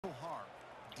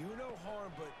do no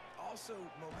harm, but also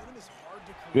momentum is hard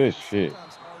to Good create and shit.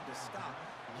 sometimes hard to stop.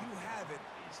 You have it,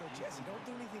 so Jesse, don't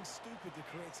do anything stupid to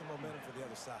create some momentum for the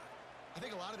other side. I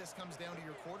think a lot of this comes down to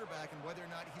your quarterback and whether or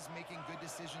not he's making good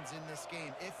decisions in this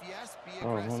game. If yes, be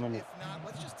Oh, aggressive. let me. If not,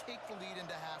 let's just take the lead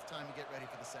into halftime and get ready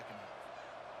for the second half.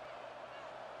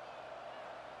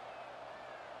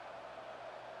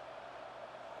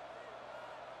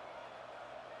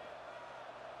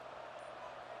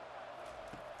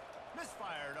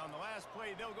 Misfired on the last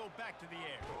play. They'll go back to the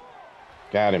air.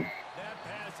 Got him. That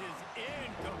pass is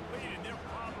incomplete, and they're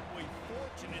probably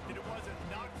fortunate that it wasn't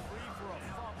knocked free for a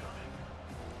fumble.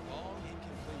 Long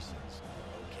incompletions.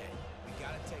 Okay, we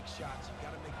got to take shots. You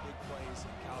got to make big plays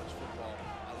in college football.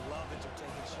 I love that you're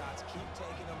taking shots. Keep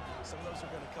taking them. Some of those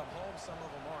are going to come home. Some of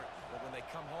them aren't. But when they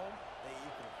come home, they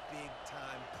equal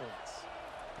big-time points.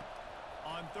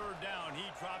 On third down, he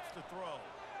drops the throw.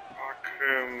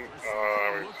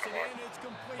 Looks it in, it's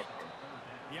complete.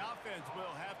 The offense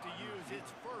will have to use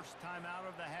its first time out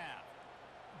of the half.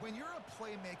 When you're a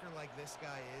playmaker like this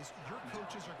guy is, your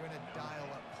coaches are going to dial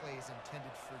up plays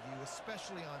intended for you,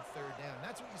 especially on third down.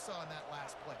 That's what you saw in that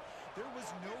last play. There was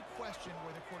no question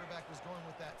where the quarterback was going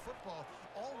with that football.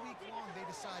 All week long, they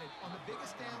decided on the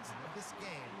biggest downs of this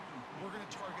game, we're going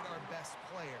to target our best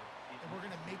player, and we're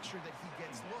going to make sure that he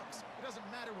gets looks. It doesn't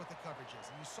matter what the coverage is,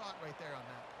 and you saw it right there on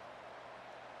that play.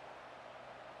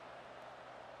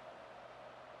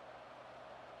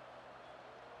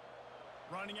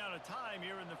 Running out of time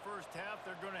here in the first half,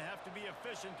 they're going to have to be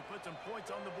efficient to put some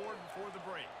points on the board before the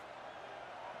break.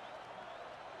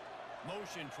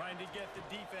 Motion trying to get the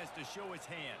defense to show its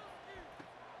hand.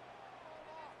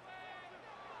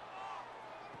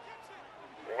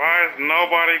 Why is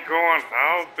nobody going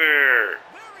out there?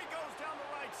 There he goes down the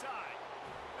right side.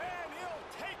 And he'll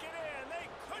take it in. They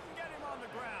couldn't get him on the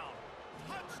ground.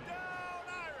 Touchdown,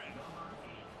 Irish.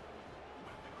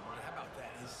 How about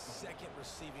that? His second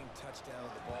receiving touchdown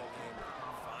of the ball game.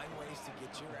 Find ways to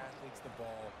get your athletes the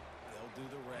ball. They'll do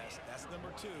the rest. That's number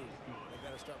 2. They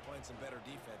got to start playing some better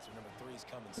defense, or number 3 is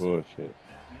coming soon. Bullshit.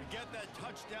 Get that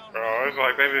touchdown. Bro, it's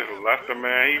like they just left the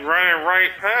man. He running right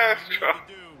past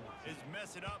you. Is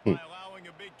mess it up by allowing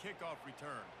a big kickoff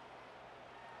return.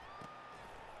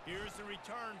 Here's the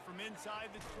return from inside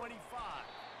the 25.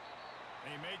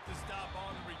 They make the stop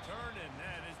on the return, and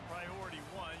that is priority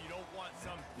 1. You don't want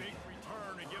some big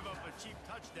return to give up a cheap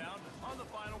touchdown on the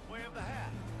final play of the half.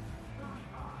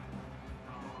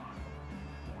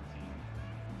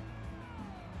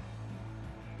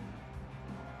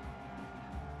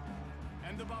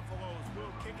 And the Buffaloes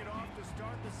will kick it off to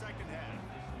start the second half.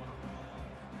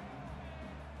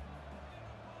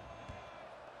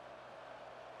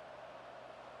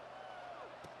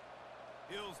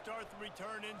 He'll start the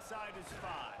return inside his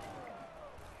 5.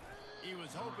 He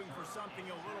was hoping for something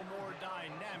a little more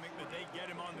dynamic, but they get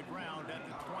him on the ground at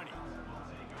the 20.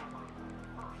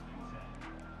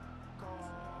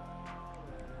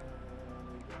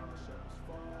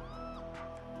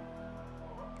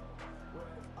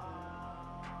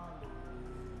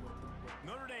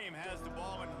 Notre Dame has the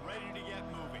ball and ready to get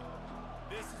moving.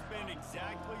 This has been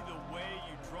exactly the way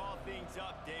you draw things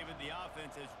up, David. The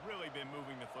offense has really been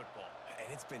moving the football.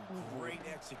 And it's been great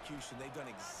execution. They've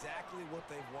done exactly what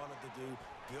they've wanted to do.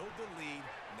 Build the lead.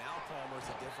 Now Palmer's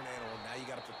a different animal. Now you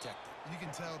got to protect it. You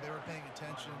can tell they were paying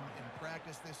attention in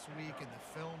practice this week in the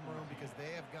film room because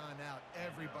they have gone out,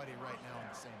 everybody right now on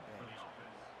the same page.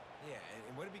 Yeah,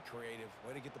 and way to be creative,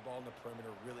 way to get the ball in the perimeter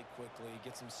really quickly,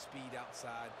 get some speed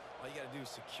outside. All you got to do is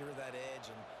secure that edge,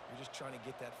 and you're just trying to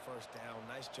get that first down.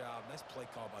 Nice job, nice play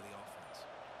call by the offense.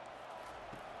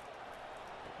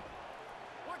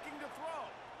 Looking to throw.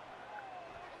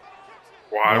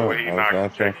 Why would he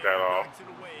not take that off?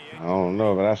 I don't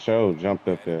know, but I sure jumped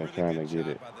up there Really trying to good get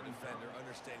it. job by the defender,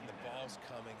 understanding the ball's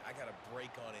coming. I got to break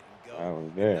on it and go. I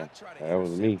was there. Not try to That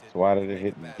was me. intercept it, Swatted it, make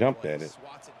hit, a and bad jumped play, at it.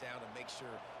 swats it down and make sure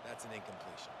that's an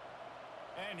incompletion.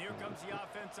 And here comes the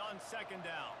offense on second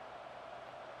down.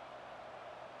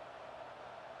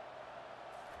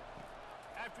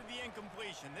 After the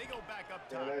incompletion, they go back up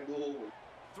top.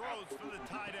 Throws for the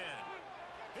tight end.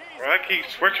 Bro, I keep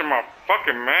switching my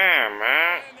fucking man.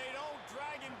 And they don't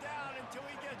drag him down until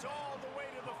he gets all the way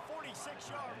to the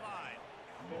 46-yard line.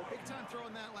 Big time throw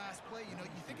in that last play. You know,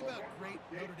 you think about great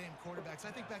Notre Dame quarterbacks.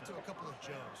 I think back to a couple of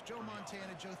Joes. Joe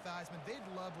Montana, Joe Theismann. They'd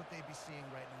love what they'd be seeing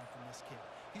right now from this kid.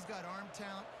 He's got arm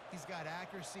talent. He's got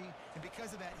accuracy. And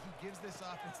because of that, he gives this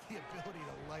offense the ability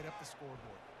to light up the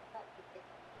scoreboard.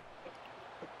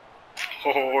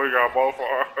 Oh, we got both.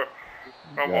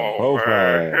 Come on, both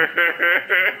man.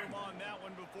 On that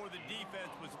one before the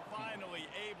defense was finally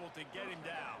able to get him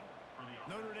down.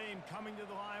 Notre Dame coming to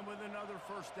the line with another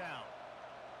first down.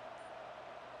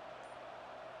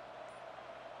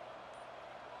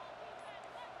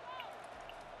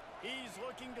 He's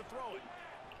looking to throw it.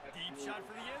 Deep shot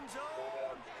for the end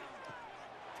zone.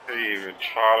 He even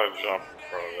tried to jump in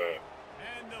front of that.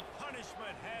 And the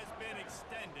punishment has been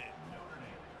extended.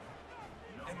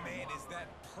 And man, is that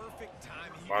perfect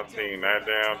timing. My team that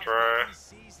damn trash.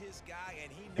 He sees his guy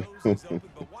and he knows he's open,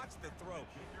 but watch the throw.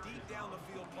 Deep down the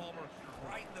field, Palmer,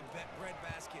 right in the bread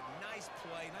basket. Nice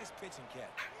play, nice pitch and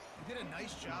catch. He did a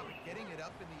nice job of getting it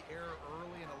up in the air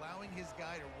early and allowing his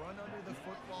guy to run under the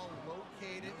football,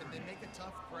 locate it, and then make a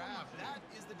tough grab. That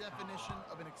is the definition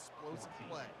of an explosive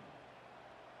play.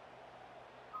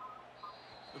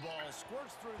 The ball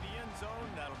squirts through the end zone.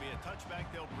 That'll be a touchback.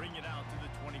 They'll bring it out to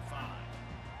the 25.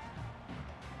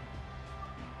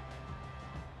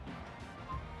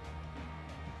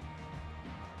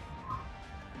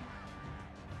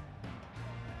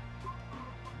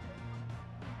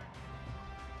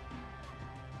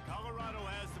 Colorado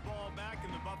has the ball back,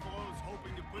 and the Buffaloes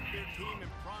hoping to put their team in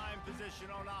prime position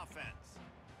on offense.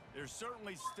 There's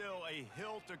certainly still a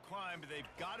hill to climb, but they've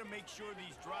got to make sure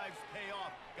these drives pay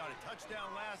off. Got a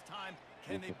touchdown last time.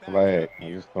 Can they back it Flag. up here?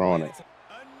 I'm just throwing it.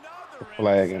 Another The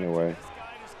flag interception. anyway. This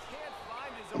guy just can't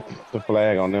find his own It's the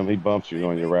play. flag on them. He bumps you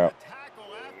on your route. They make the tackle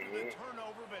after the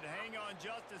turnover, but hang on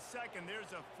just a second.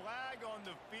 There's a flag on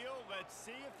the field. Let's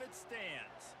see if it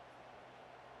stands.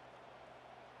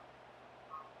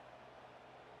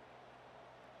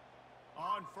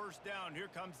 On first down, here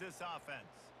comes this offense.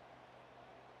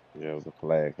 Yeah, it was a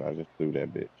flag. So I just threw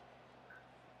that bitch.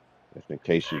 Just in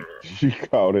case you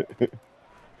caught it. Oh,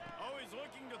 he's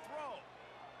looking to throw.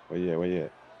 Where you at? Where you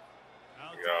at?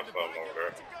 You got something over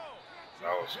there.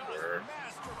 That was square.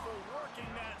 Masterful working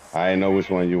that I didn't know which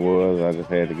one you was. I just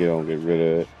had to get rid of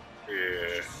it. Yeah.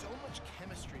 There's so much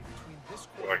chemistry between this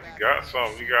Like quarterback you got and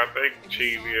something. You got that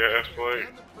cheesy ass play.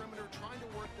 down the perimeter, trying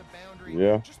to work the boundary.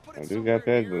 Yeah, Just put I it do got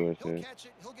somewhere that near him. good He'll shit. catch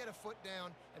it, he'll get a foot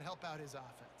down and help out his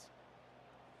offense.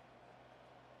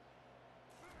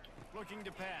 looking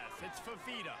to pass. It's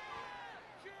Fafita.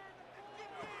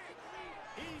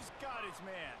 He's got his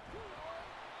man.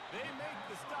 They make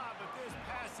the stop, but this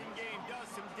passing game does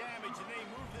some damage, and they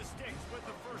move the sticks with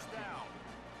the first down.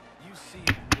 You see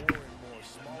it more and more.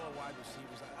 Smaller wide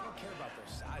receivers. I don't care about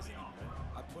their size anymore.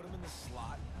 I put them in the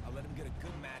slot. I let them get a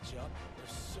good matchup.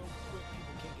 They're so quick,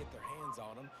 people can't get their hands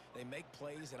on them. They make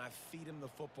plays, and I feed them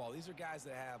the football. These are guys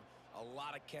that have a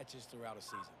lot of catches throughout a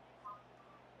season.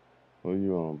 Who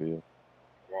you on, Bill?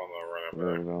 One of the running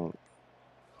Whoever back. on.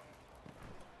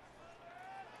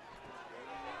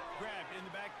 Grabbed in the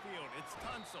backfield. It's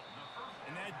Tunsil.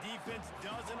 And that defense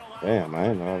doesn't allow. Damn,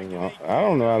 I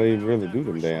don't know how to even really do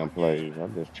them damn plays.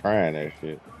 I'm just trying that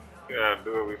shit. Yeah,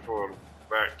 do it before the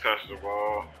back touch the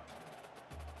ball.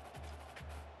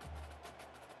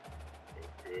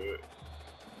 Good.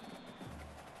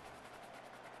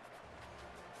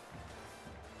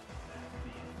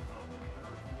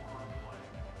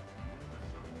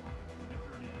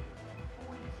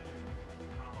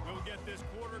 We'll get this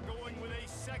quarter going with a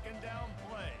second down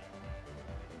play.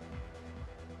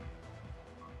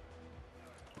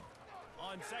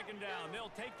 On second down,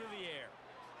 they'll take to the air.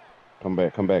 Come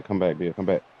back, Bill, come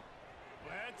back.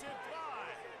 Lets it fly.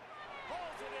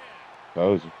 Pulls it in.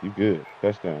 Told you, you good.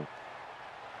 Touchdown.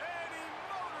 And he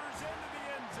motors into the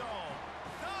end zone.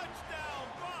 Touchdown,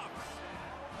 Bucks.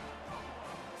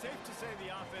 Safe to say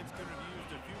the offense could have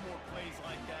used a few more plays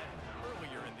like that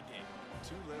earlier in the game.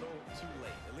 Too little, too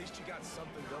late. At least you got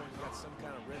something going. You got some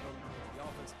kind of rhythm. The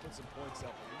offense put some points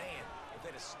up. Man, if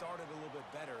they'd have started a little bit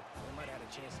better, they might have had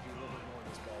a chance to be a little bit more in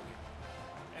this ballgame.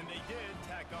 And they did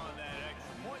tack on that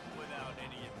extra point without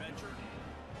any adventure.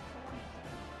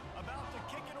 About to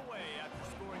kick it away after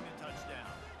scoring the touchdown.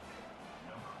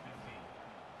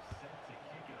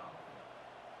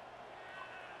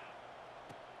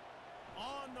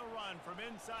 On the run from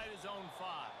inside his own 5.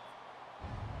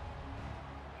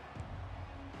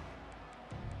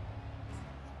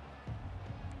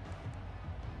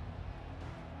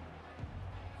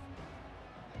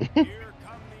 Here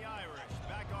come the Irish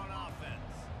back on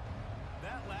offense.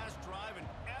 That last drive, an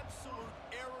absolute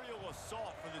aerial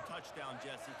assault for the touchdown,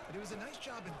 Jesse. But it was a nice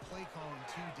job in play calling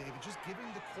too, David, just giving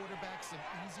the quarterback some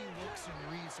easy looks and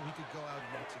reads so he could go out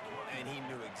and execute. And he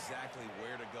knew exactly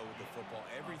where to go with the football.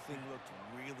 Everything looked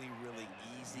really, really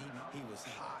easy. He was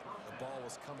hot. The ball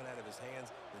was coming out of his hands.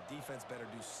 The defense better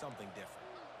do something different.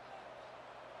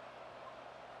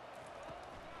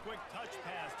 Quick touch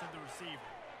pass to the receiver.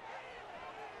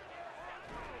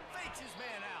 Fakes his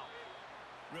man out.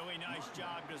 Really nice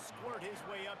job to squirt his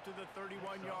way up to the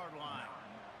 31-yard line.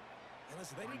 And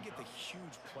listen, they didn't get the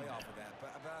huge play off of that,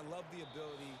 but I love the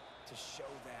ability to show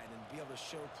that and be able to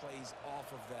show plays off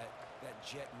of that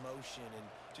jet motion and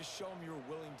just show them you're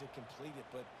willing to complete it.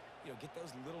 But, you know, get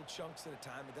those little chunks at a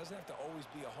time. It doesn't have to always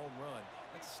be a home run.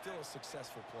 That's still a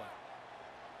successful play.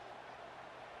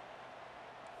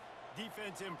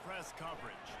 Defense in press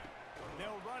coverage.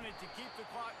 They'll run it to keep the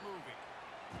clock moving.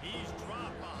 He's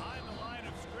dropped behind the line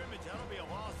of scrimmage. That'll be a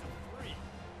loss of 3.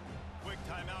 Quick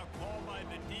timeout called by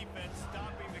the defense,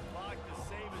 stopping the clock to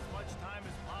save as much time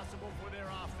as possible for their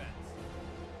offense.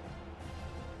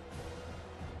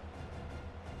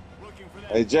 Looking for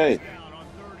that Hey, Jay. touchdown on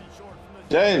 3rd and short from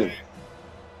the Jalen. 28.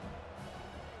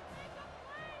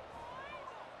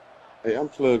 Hey, I'm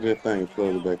plugged that thing. Looking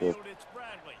Plug it back up. downfield, it's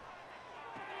Bradley.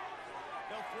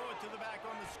 They'll throw it to the back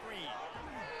on the screen.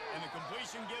 And the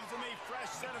completion gives them a fresh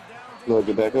set of downs. Plug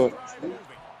it back up.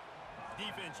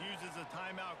 Defense uses a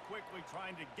timeout quickly,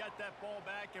 trying to get that ball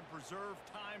back and preserve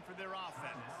time for their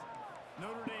offense.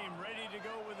 Notre Dame ready to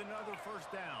go with another first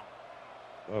down.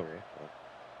 Okay.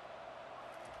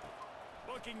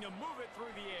 Looking to move it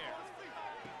through the air.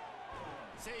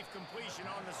 Safe completion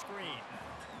on the screen.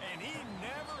 And he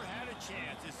never had a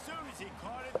chance. As soon as he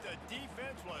caught it, the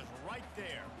defense was right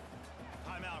there.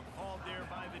 Timeout called there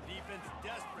by the defense,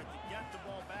 desperate to get the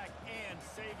ball back and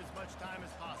save as much time as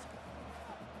possible.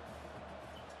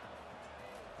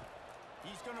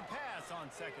 He's going to pass on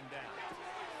 2nd down.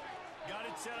 Got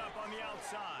it set up on the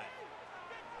outside.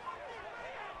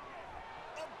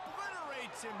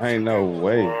 Obliterates him. Ain't no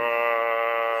way.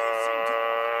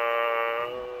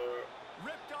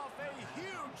 Ripped off a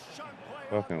huge chunk play.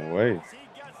 Fucking way. He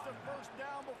gets the first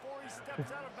down before he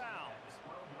steps out of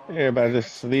bounds. Everybody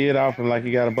just slid off him like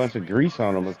he got a bunch of grease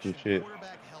on him or some shit.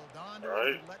 Quarterback held on to Right.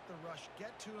 it, let the rush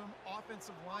get to him.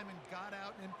 Offensive lineman got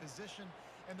out in position,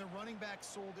 and the running back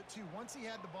sold it too. Once he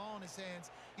had the ball in his hands,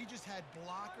 he just had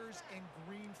blockers and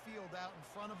green field out in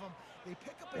front of him. They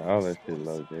pick up an All that shit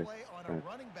explosive low, Jay. play on a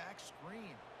running back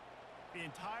screen. The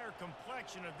entire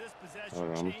complexion of this possession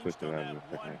Hold on, I'm changed switching on out in that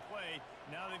a second. one play.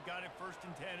 Now they've got it 1st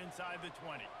and 10 inside the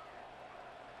 20.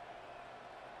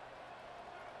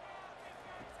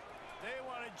 They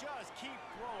want to just keep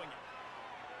throwing it.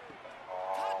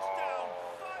 Touchdown,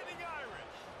 Fighting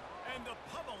Irish. And the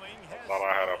pummeling has Thought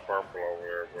I had a purple over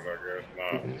there, but I guess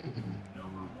not.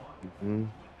 Mm-hmm.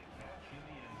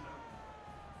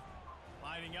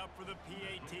 lining up for the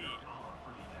PAT.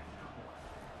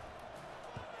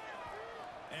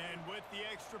 And with the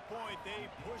extra point, they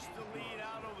push the lead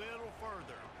out a little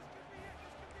further.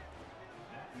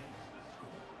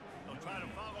 They'll try to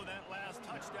follow that last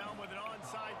touchdown with an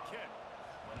onside kick.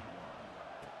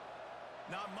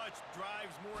 Not much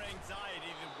drives more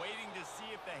anxiety than waiting to see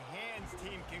if the hands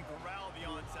team can corral the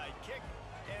onside kick,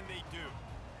 and they do.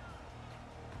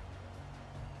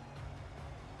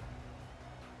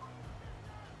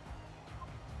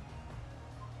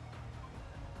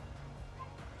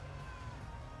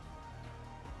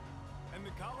 And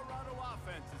the Colorado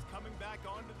offense is coming back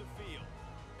onto the field.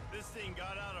 This thing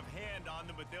got out of hand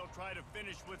on them, but they'll try to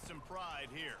finish with some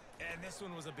pride here. And this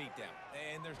one was a beatdown.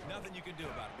 And there's nothing you can do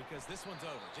about it because this one's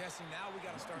over. Jesse, now we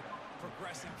got to start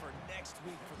progressing for next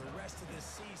week for the rest of this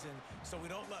season so we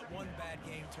don't let one bad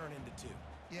game turn into two.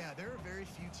 Yeah, there are very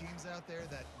few teams out there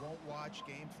that won't watch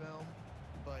game film,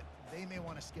 but they may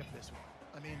want to skip this one.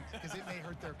 I mean, because it may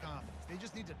hurt their confidence. They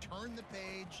just need to turn the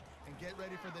page and get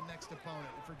ready for the next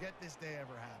opponent and forget this day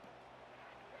ever happened.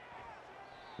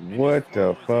 What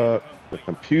the fuck? The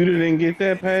computer didn't get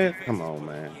that pass? Come on,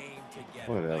 man.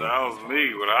 Whatever. That was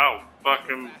me without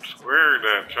fucking squaring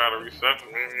that, trying to reset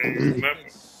me. Nothing.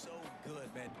 So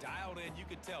good, man. Dialed in. You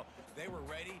could tell they were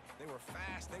ready. They were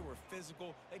fast. They were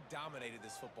physical. They dominated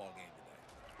this football game today.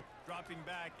 Dropping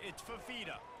back, it's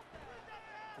Fafita.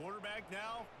 Quarterback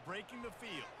now breaking the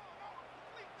field.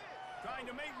 Trying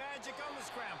to make magic on the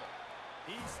scramble.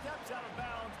 He steps out of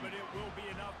bounds, but it will be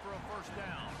enough for a first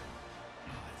down.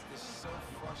 This is so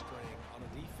frustrating on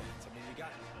a defense. I mean, you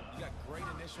got great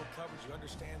initial coverage. You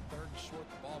understand third and short,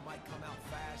 the ball might come out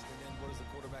fast, and then what does the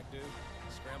quarterback do?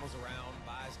 Scrambles around,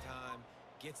 buys time,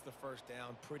 gets the first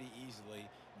down pretty easily.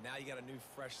 Now you got a new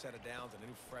fresh set of downs and a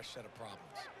new fresh set of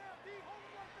problems.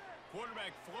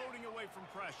 Quarterback floating away from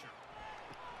pressure.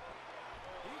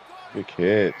 Good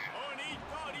catch. Oh, and he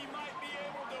thought he might be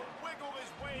able to wiggle his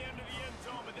way into the end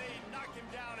zone, but they knock him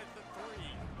down at the 3.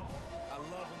 I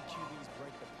love when QBs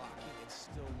break the pocket and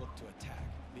still look to attack.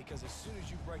 Because as soon as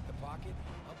you break the pocket,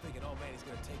 I'm thinking, oh, man, he's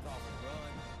going to take off and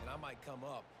run, and I might come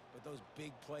up. But those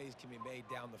big plays can be made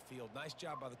down the field. Nice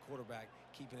job by the quarterback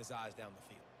keeping his eyes down the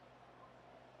field.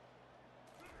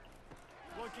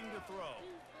 Looking to throw.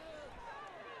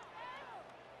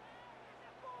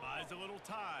 has a little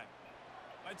time.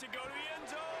 Lets it go to the end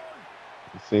zone.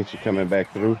 Since you coming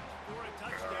back through. For a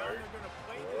touchdown, they're going to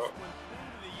play this one through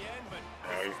to the end, but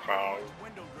He this is found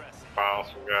window dressing.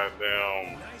 some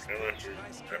goddamn Nice chemistry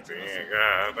catch, at the and end. listen,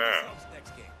 God maybe this damn. helps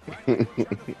next game, right? We're trying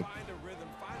to find a rhythm,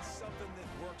 find something that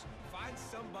works, find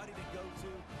somebody to go to.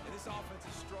 And this offense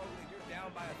is struggling. You're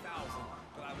down by 1,000,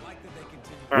 but I like that they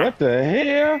continue. What the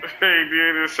hell? He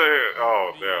did it say,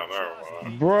 oh, damn, never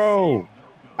mind. Bro,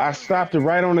 I stopped it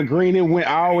right on the green. It went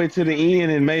all the way to the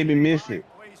end and made me miss it.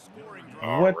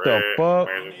 Oh, What the red. fuck?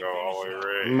 Made it go all the way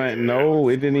red. Man, Yeah. no,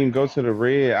 it didn't even go to the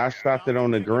red. I stopped it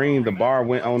on the green. The bar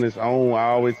went on its own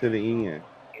all the way to the end.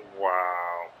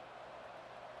 Wow.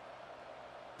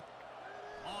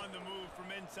 On the move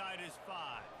from inside his 5.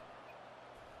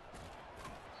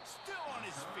 Still on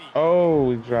his feet. Oh,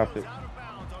 we dropped Goes it. out of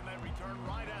bounds on that return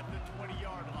right at the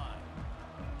 20-yard line.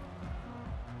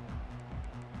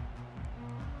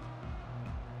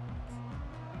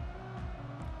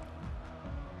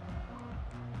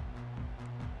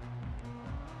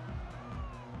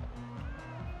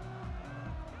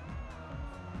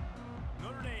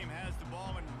 Notre Dame has the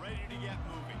ball and ready to get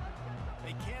moving.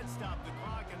 They can't stop the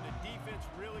clock, and the defense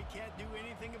really can't do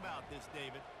anything about this,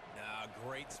 David. Nah,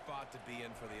 great spot to be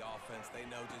in for the offense. They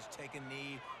know just take a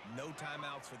knee, no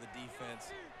timeouts for the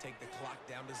defense, take the clock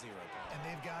down to 0. And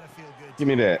they've got to feel good. Give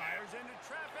me that. Fires into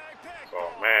traffic, picked Oh,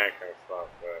 off. man, can't stop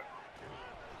that.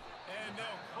 And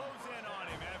they'll close in on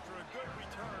him after a good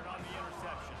return on the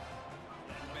interception.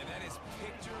 Man, that is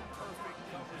picture-perfect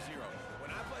cover 0. When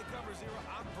I play cover 0,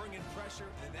 I'm bringing pressure,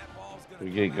 and that ball's going to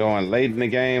We get going late in the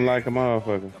game like a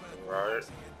motherfucker. Right.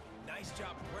 Nice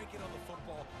job breaking on the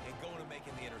football and going and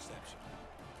making the interception.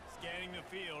 Scanning the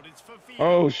field, it's Fafita.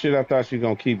 Oh shit, I thought you were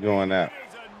gonna keep going out. It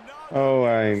is another Oh,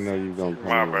 I didn't know you were gonna My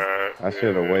come in. bad. I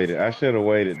should have Yeah. waited. I should have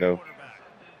waited though.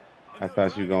 I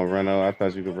thought you were gonna run over. I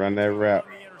thought you could run that route.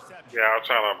 Yeah, I was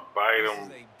trying to bite This him.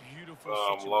 is a beautiful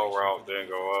low situation route for the didn't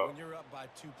go defense. up. When you're up by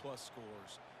 2+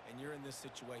 scores and you're in this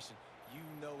situation, you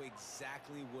know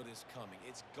exactly what is coming.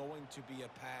 It's going to be a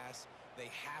pass. They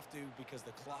have to because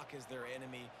the clock is their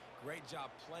enemy. Great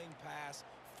job playing pass,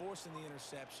 forcing the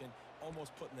interception,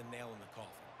 almost putting the nail in the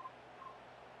coffin.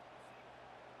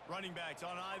 Running backs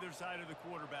on either side of the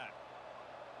quarterback.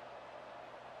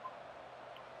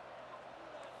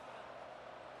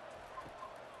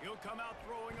 He'll come out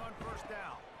throwing on first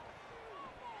down.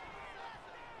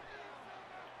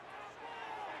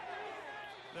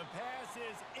 The pass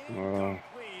is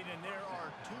incomplete, and there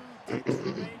are 2 ticks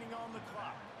remaining on the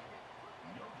clock.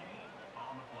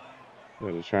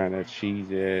 They're trying that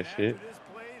cheesy ass shit. After this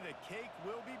play, the cake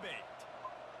will be baked.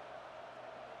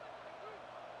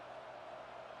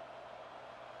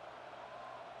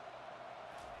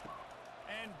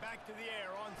 And back to the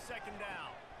air on second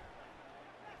down.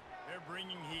 They're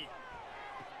bringing heat.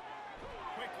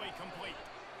 Quickly complete.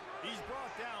 He's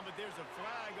brought down, but there's a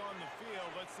flag on the field.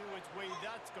 Let's see which way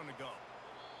that's going to go.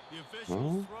 The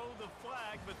officials throw the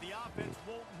flag, but the offense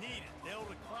won't need it. They'll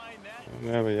decline that.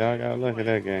 Never, y'all gotta look at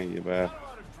that game, you bad. Not a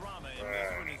lot of drama in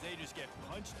this one as they just get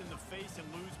punched in the face and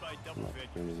lose by double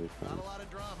figures. Not a lot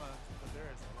of drama, but there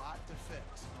is a lot to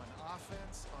fix on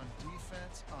offense, on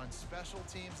defense, on special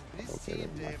teams. This Okay,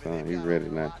 team, my David, son, they've he got ready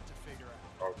a now. lot to figure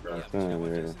out. Okay. Yeah, but you know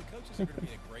what, Jason, the coaches are going to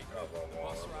be in a great mood. The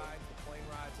bus rides, the plane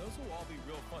rides, those will all be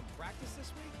real fun. Practice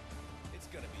this week, it's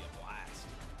going to be a blast.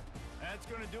 That's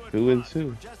going to do it 2 for and us. 2.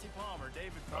 For Jesse Palmer,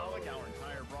 David Pollack, our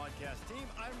entire broadcast team,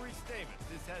 I'm Reese Davis.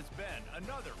 This has been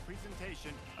another presentation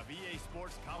of EA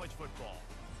Sports College Football.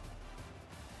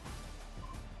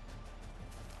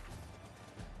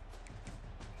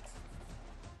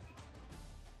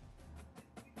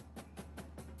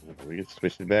 We can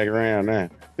switch it back around now.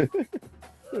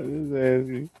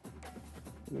 This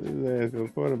ass go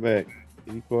quarterback.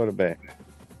 He quarterback.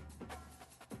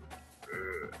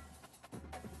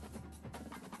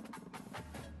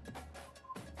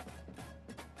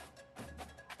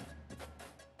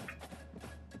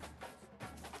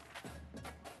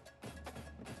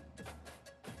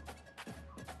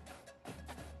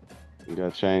 You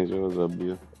gotta change yours up,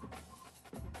 Bill.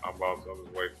 I'm about to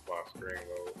just wait for my screen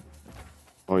load.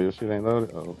 Oh, your shit ain't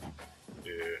loaded? Oh.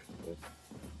 Yeah.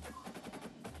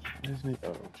 This nigga,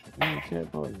 oh, you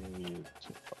can't vote.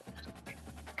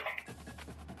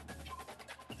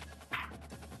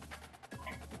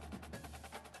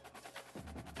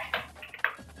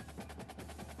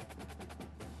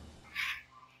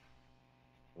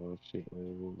 Oh shit, what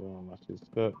are we doing? My shit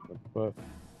stuck. What the fuck?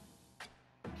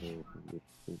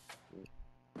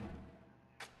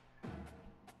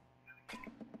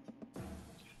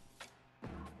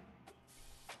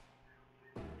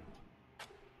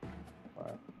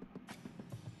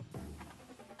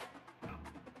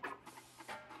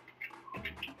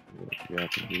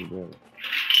 got to do better.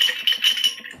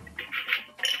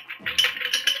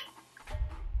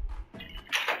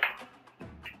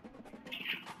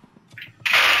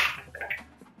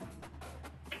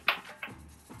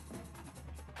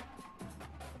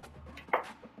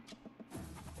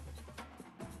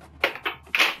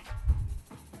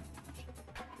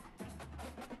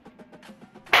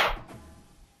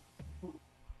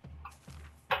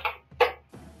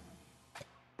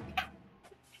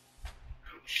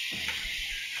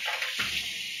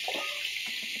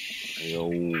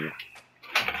 Yo,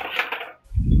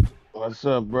 what's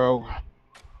up, bro?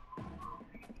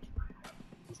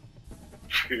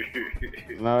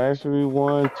 No, actually, we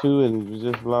won two and we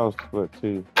just lost, but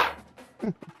two.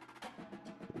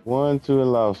 Won two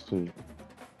and lost two.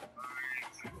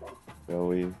 So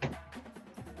we.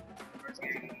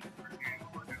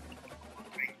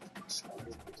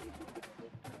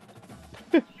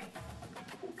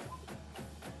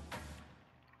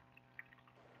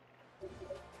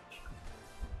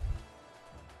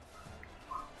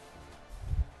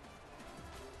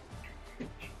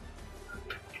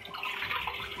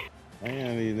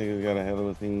 Man, these niggas got a hell of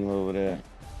a team over there.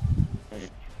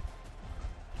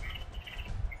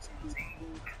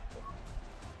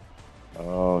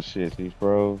 Oh shit, he's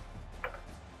froze.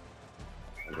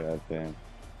 Goddamn.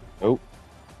 Nope.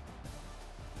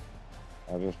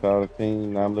 I just saw the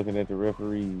team. Now I'm looking at the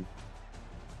referees.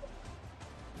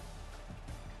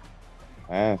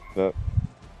 I'm stuck.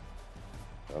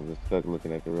 I'm just stuck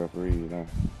looking at the referees now.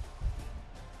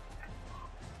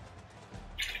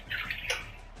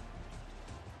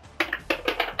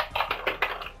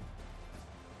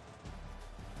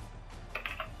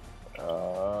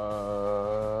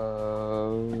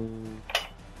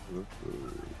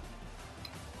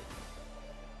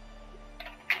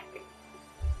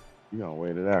 You gonna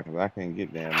wait it out because I can't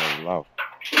get down there lost.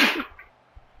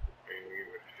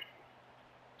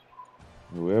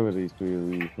 Whoever these three of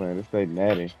these playing, this they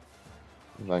natty.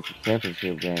 It's like the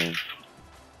championship game.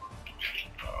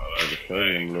 Like the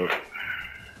stadium look.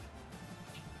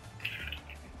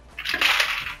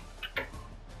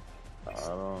 I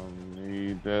don't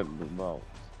need that ball.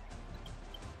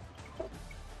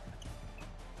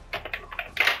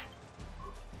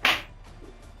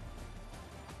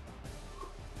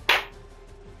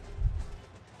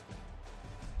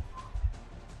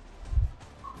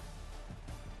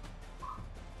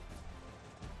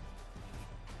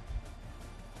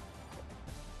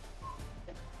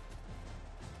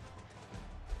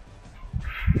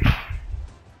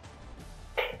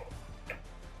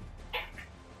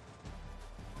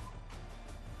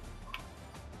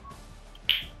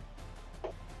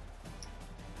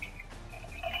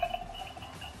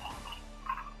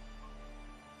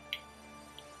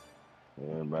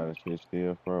 Everybody shit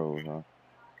still froze, huh?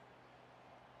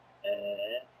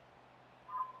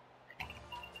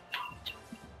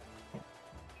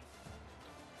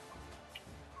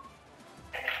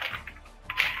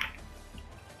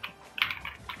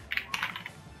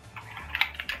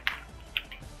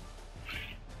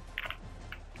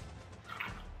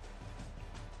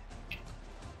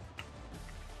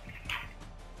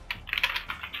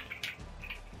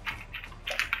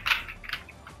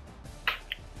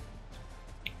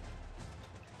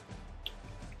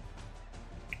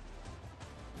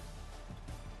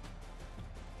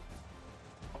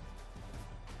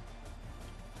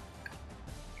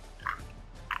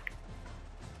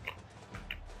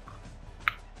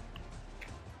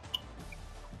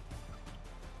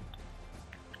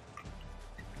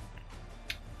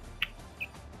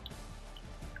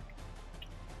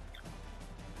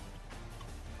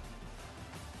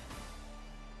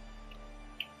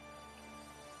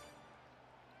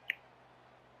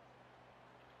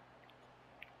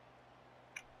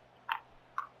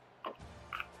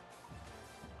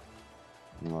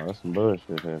 No, that's some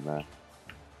bullshit here now.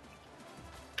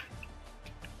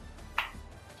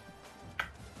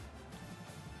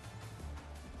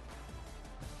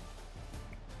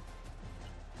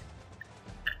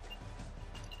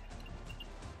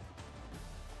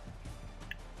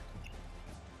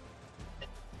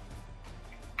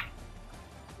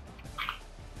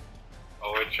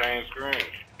 Oh, it changed screen.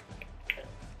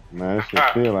 Man, this shit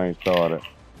still ain't started.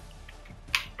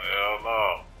 Hell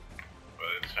no. But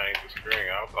it changed the screen.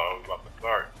 I thought it was about to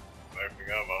start. Next thing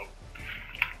I know.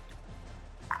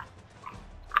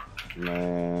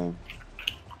 Man,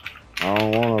 I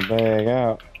don't want to bag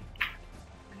out.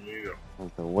 Yeah. I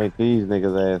have to wait these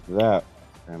niggas' asses out.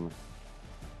 Damn it.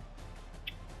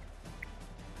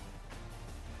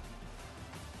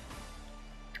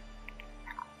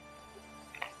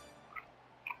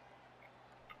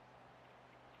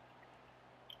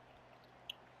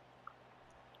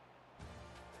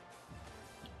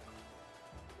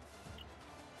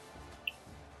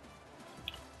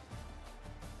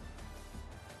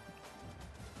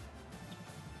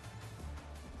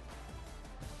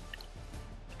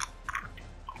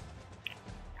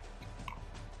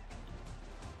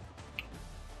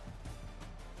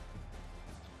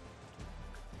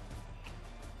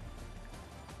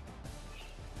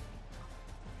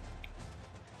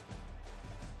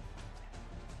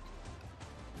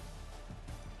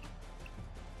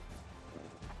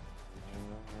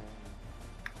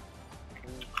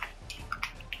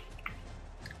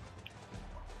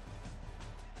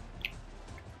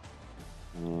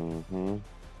 Mm-hmm.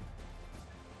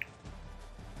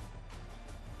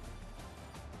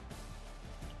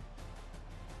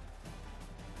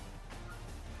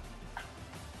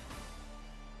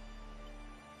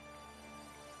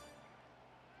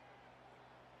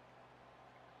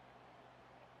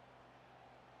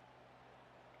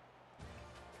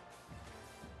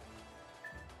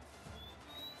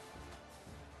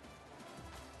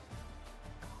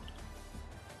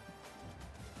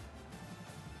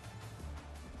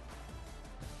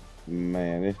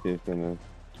 Man, this shit's gonna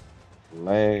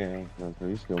lag. So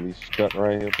he's gonna be stuck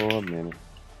right here for a minute.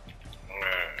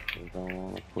 Man, I don't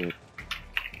wanna quit.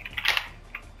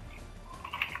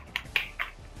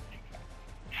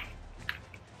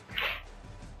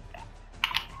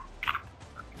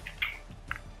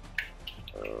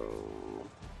 Oh.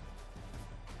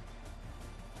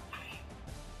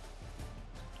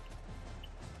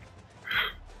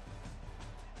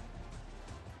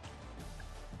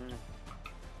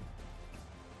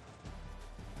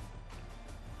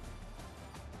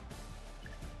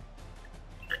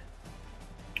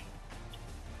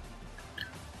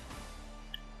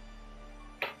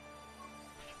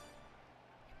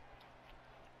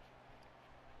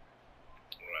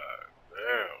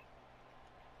 damn.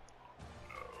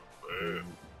 Oh,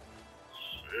 man.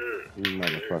 These Shit.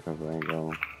 motherfuckers ain't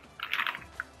going.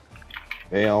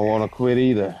 They don't want to quit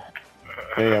either.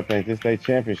 Hey, I think this they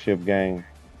championship game.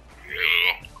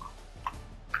 Yeah.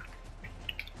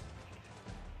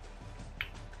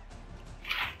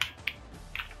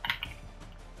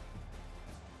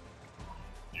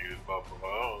 Use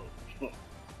Buffalo.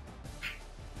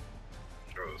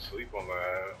 Go to sleep on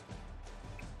that.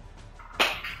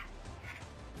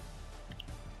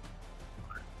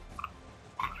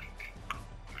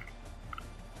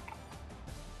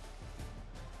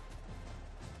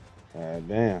 God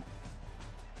damn.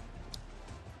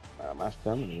 My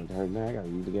stomach was hurting. Now I gotta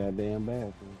use the goddamn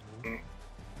bathroom.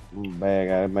 I'm bag.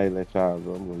 I may let y'all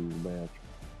go. I'm gonna use the bathroom.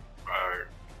 Alright.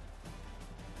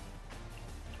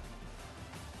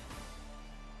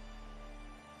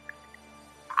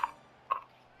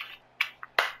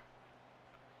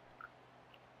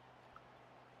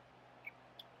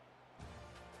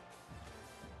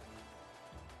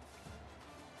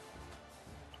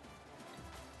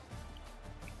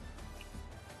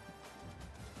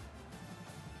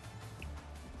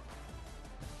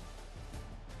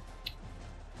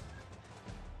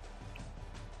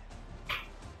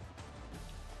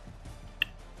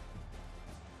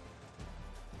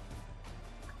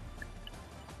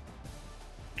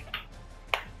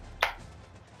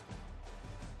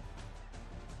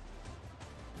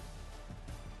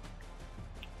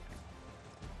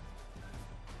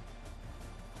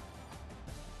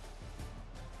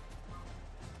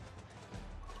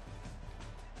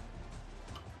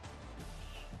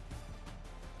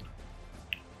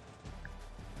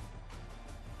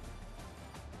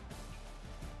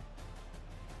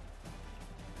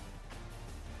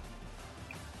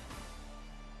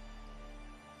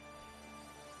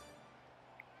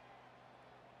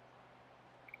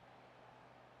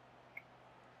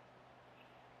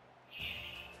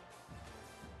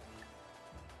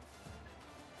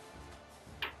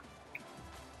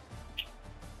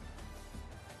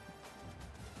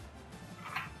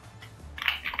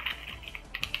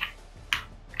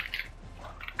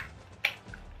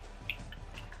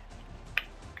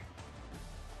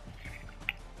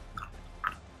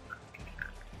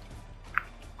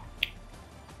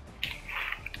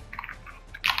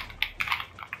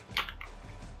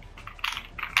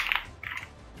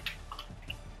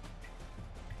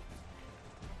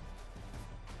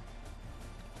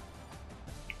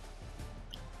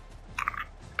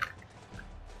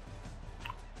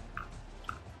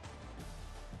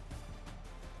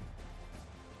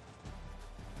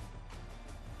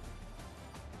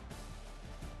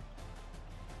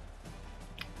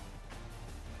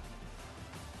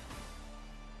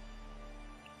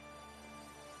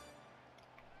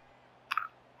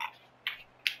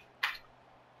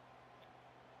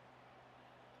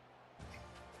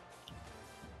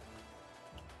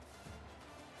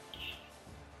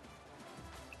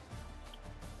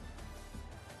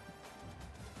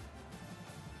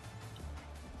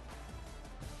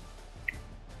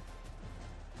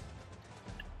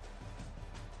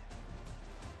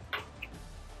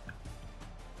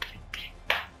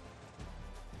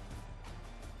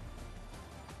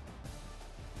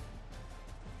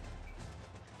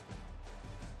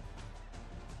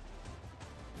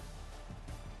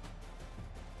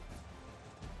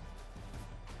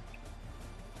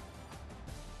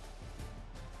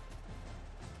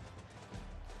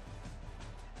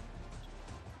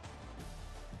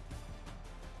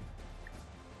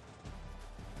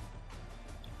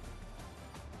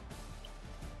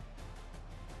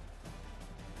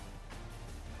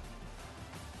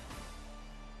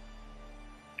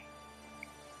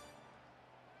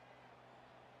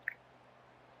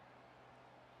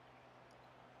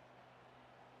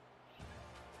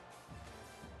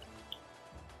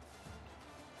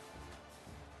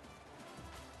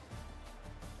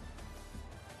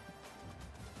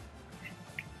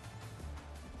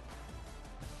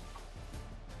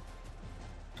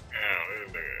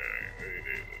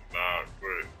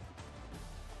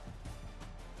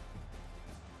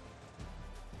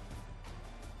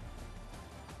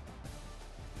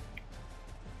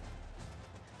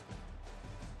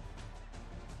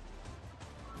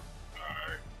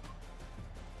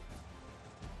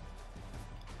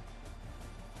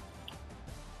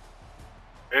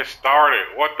 It started.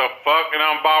 What the fuck? And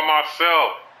I'm by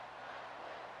myself.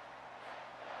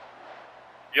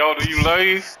 Yo, do you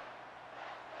leave?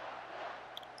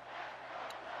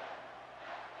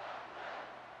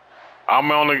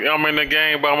 I'm in the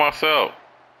game by myself.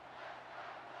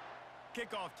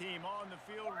 Kickoff team on the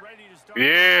field, ready to start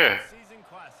Yeah. the season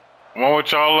classic. One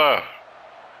with y'all left.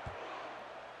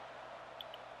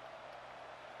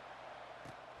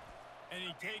 And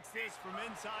he takes this from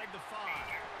inside the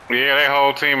 5. Yeah, that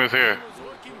whole team is here. He was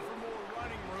looking for more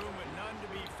running room, but none to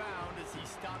be found as he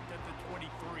stopped at the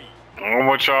 23. One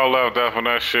with y'all left after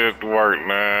that shit worked,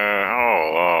 man.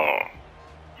 Oh.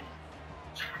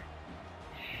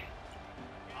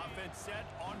 Offense set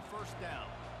on first down.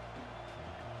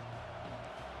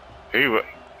 He was.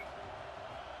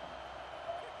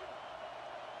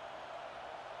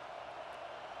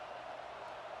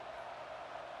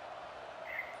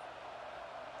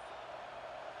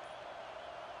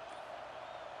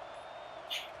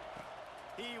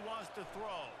 He wants to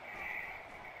throw.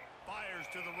 Fires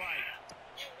to the right.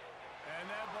 And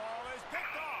that ball is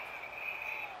picked off.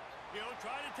 He'll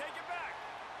try to take it back.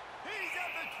 He's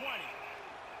at the 20.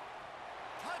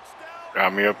 Touchdown.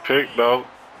 Got me a pick, though.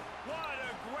 What a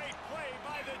great play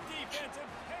by the defense and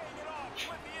paying it off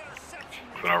with the interception.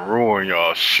 Gonna ruin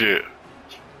y'all shit.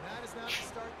 That is not the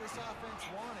start this offense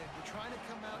wanted. You're trying to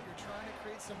come out, you're trying to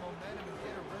create some momentum and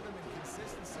get a rhythm and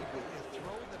consistency, but you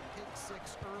throw the pick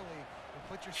 6 early and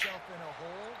put yourself in a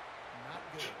hole, not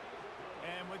good.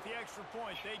 And with the extra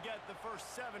point, they get the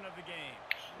first 7 of the game.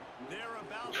 They're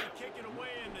about to kick it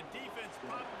away, and the defense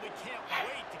probably can't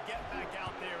wait to get back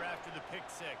out there after the pick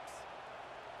 6.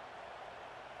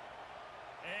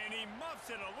 And he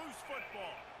muffs it, a loose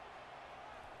football.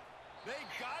 They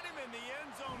got him in the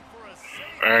end zone for a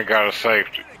safety. I ain't got a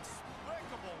safety.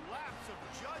 Inexplicable lapse of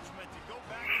judgment to go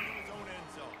back into his own end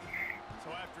zone. So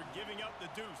after giving up the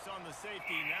deuce on the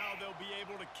safety, now they'll be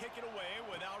able to kick it away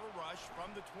without a rush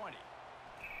from the 20.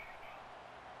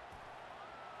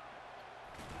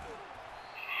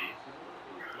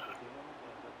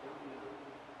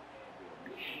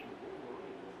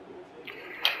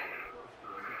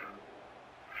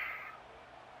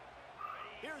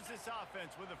 Here's this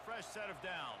offense with a fresh set of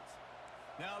downs.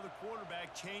 Now the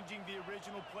quarterback changing the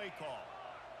original play call.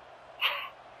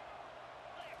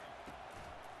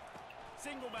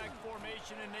 Single back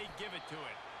formation, and they give it to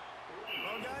it.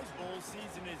 Well, guys, bowl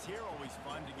season is here. Always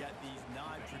fun to get these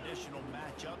non-traditional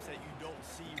matchups that you don't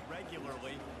see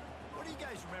regularly. What do you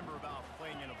guys remember about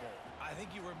playing in a bowl? I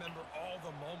think you remember all the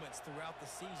moments throughout the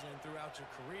season, throughout your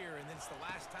career, and it's the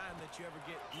last time that you ever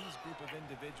get these group of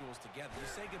individuals together. You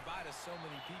say goodbye to so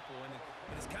many people, and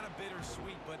it's kind of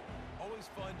bittersweet, but always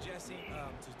fun, Jesse,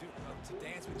 to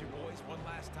dance with your boys one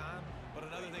last time. But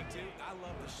another thing, too, I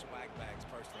love the swag bags,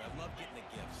 personally. I love getting the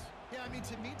gifts. Yeah, I mean,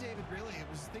 to me, David, really, it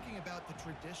was thinking about the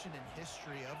tradition and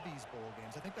history of these bowl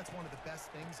games. I think that's one of the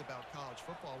best things about college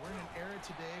football. We're in an era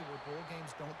today where bowl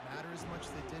games don't matter as much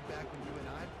as they did back when you and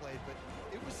I played, but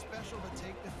it was special to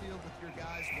take the field with your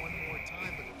guys one more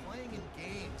time, but playing in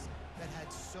games that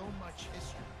had so much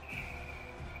history.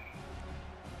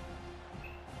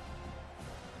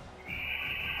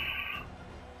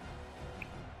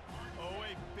 Oh,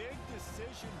 a big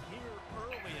decision here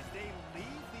early as they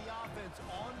leave the offense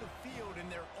on the field in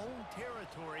their own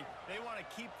territory. They want to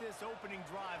keep this opening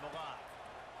drive alive.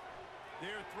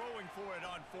 They're throwing for it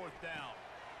on 4th down.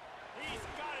 He's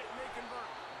got it, and they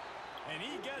convert. And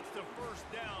he gets the first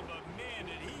down, but man,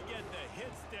 did he get the hit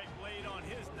stick laid on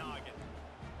his noggin.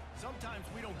 Sometimes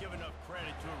we don't give enough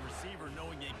credit to a receiver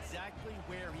knowing exactly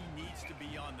where he needs to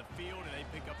be on the field, and they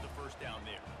pick up the first down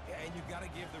there. Yeah, and you've got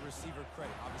to give the receiver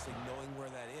credit, obviously knowing where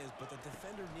that is, but the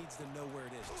defender needs to know where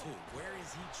it is, too. Where is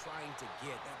he trying to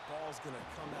get? That ball's going to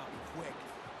come out quick.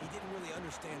 He didn't really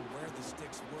understand where the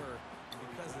sticks were, and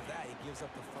because of that, he gives up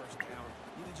the first down.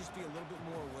 You need to just be a little bit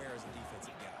more aware as a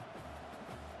defensive guy.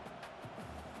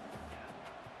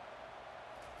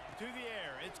 To the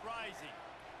air, it's Rising.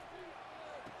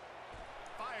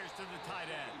 Fires to the tight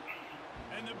end.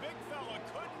 And the big fella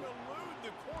couldn't elude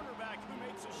the cornerback who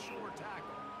makes a sure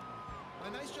tackle. A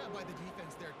nice job by the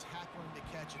defense there tackling the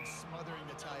catch and smothering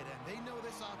the tight end. They know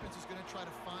this offense is going to try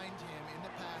to find him in the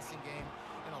passing game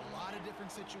in a lot of different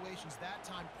situations. That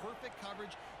time, perfect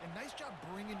coverage, and nice job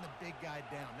bringing the big guy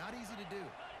down. Not easy to do.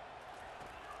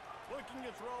 Looking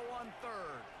to throw on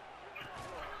 3rd.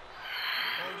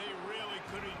 Oh, they really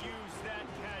could have used that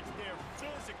catch there.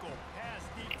 Physical pass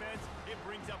defense. It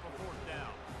brings up a 4th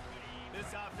down. This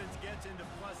offense gets into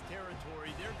plus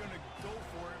territory. They're going to go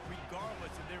for it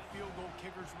regardless of their field goal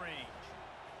kicker's range.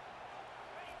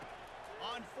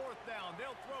 On 4th down,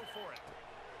 they'll throw for it.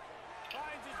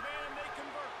 Finds his man, and they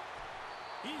convert.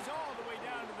 He's all the way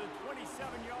down to the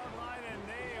 27-yard line, and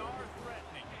they are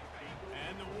threatening.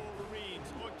 And the Wolverines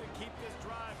look to keep this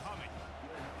drive humming.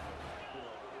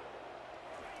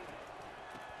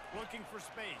 Looking for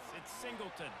space. It's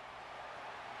Singleton.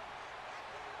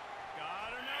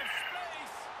 Got enough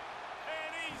space.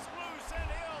 And he's loose, and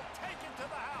he'll take it to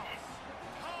the house.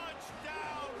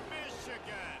 Touchdown,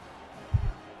 Michigan.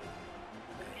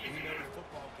 We know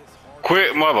football gets hard.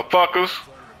 Quit, motherfuckers.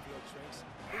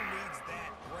 Who needs that?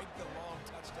 Break the long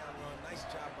touchdown run. Nice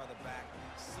job by the back.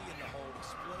 Seeing the hole,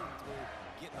 exploding through,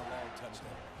 getting a long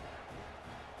touchdown.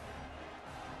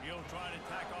 He'll try to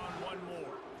tack on one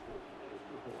more.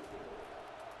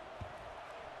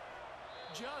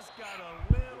 Just got a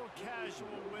little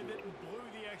casual with it and blew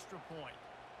the extra point.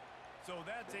 So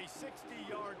that's a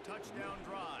 60-yard touchdown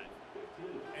drive.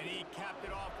 And he capped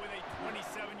it off with a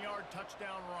 27-yard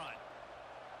touchdown run.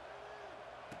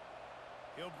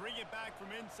 He'll bring it back from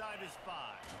inside his 5.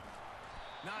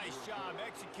 Nice job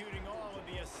executing all of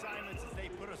the assignments as they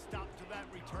put a stop to that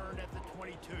return at the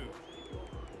 22.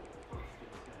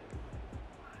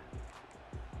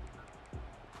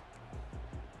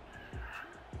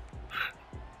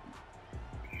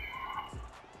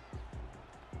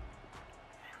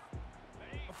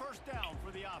 A first down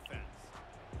for the offense.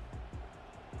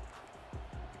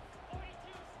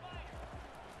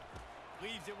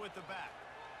 Leaves it with the back.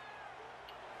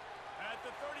 At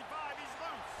the 35, he's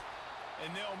loose.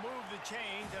 And they'll move the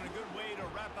chains, and a good way to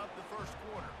wrap up the first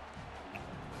quarter.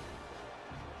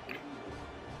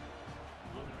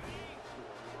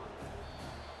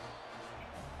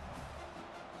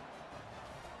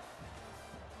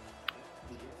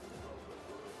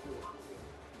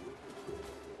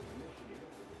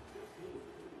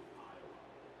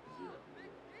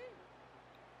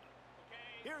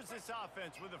 Here's this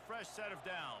offense with a fresh set of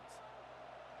downs.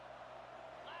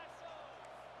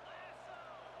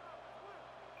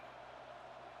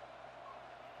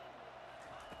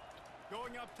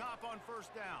 Going up top on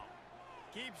first down.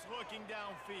 Keeps looking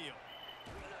downfield.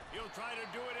 He'll try to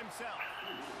do it himself.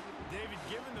 David,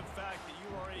 given the fact that you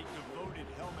are a devoted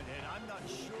helmet head, I'm not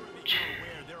sure that you're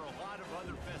aware there are a lot of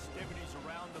other festivities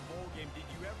around the bowl game. Did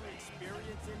you ever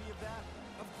experience any of that?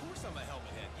 Of course I'm a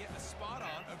helmet head. Yeah, spot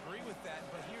on. Agree with that.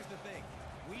 But here's the thing.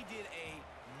 We did a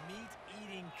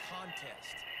meat-eating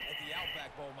contest at the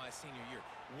Outback Bowl my senior year.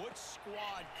 Which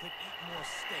squad could eat more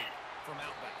steak from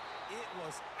Outback? It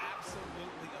was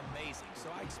absolutely amazing.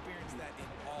 So I experienced that in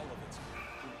all of its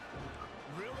glory.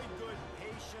 Really good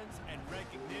patience and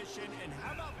recognition. And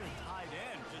how about the tight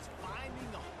end? Just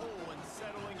finding the hole and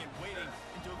settling and waiting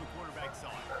until the quarterback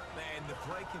saw it. Man, the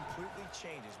play completely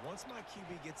changes. Once my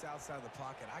QB gets outside the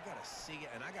pocket, I got to see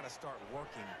it, and I got to start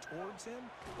working towards him,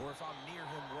 or if I'm near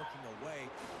him working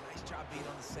away, nice job being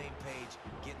on the same page,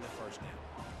 getting the first down.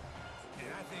 And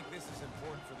I think this is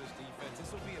important for this defense. This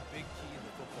will be a big key in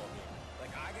the football game.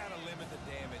 Like, I got to limit the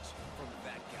damage from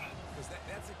that guy, because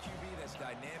that's a QB that's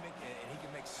dynamic, and he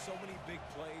can make so many big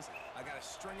plays. I got to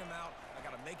string him out. I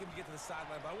got to make him get to the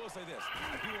sideline. But I will say this.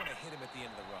 I do want to hit him at the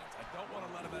end of the runs. I don't want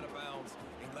to let him out of bounds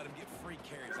and let him get free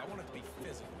carries. I want it to be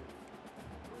physical.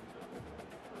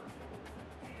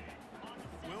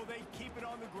 Will they keep it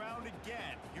on the ground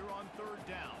again here on third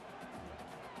down?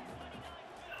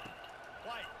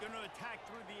 White going to attack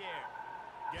through the air.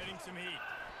 Getting some heat.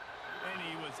 And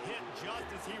he was hit just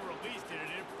as he released it,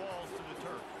 and it falls to the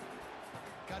turf.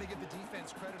 Got to give the defense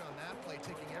credit on that play,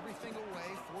 taking everything away,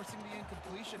 forcing the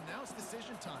incompletion. Now it's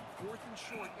decision time. 4th and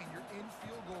short, and you're in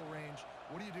field goal range.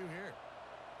 What do you do here?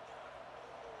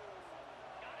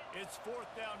 It's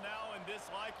 4th down now, and this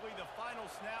likely the final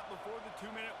snap before the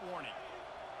 2-minute warning.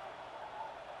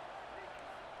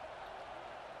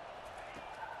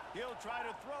 He'll try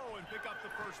to throw and pick up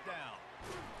the first down.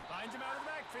 Finds him out of the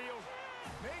backfield.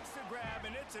 Makes the grab,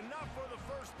 and it's enough for the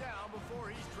first down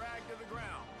before he's dragged to the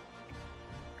ground.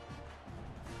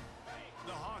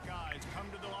 The Hawkeyes come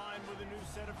to the line with a new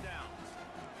set of downs.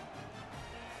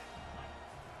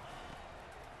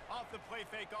 Off the play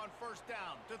fake on first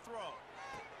down to throw.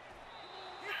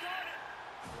 He got it.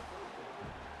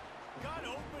 Got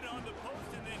open on the post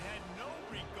and then had no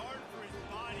regard for his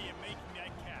body in making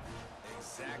that catch.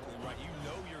 Exactly right. You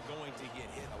know you're going to get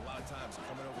hit a lot of times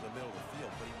coming over the middle of the field,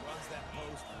 but he runs that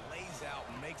post, lays out,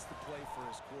 makes the play for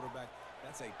his quarterback.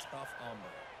 That's a tough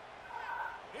hombre.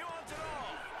 He wants it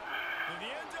all. To the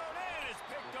end zone, and it's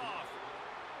picked off.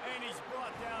 And he's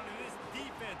brought down, and this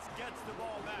defense gets the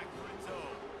ball back for its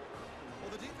own. Well,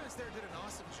 the defense there did an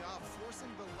awesome job forcing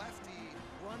the lefty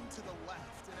run to the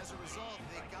left. And as a result,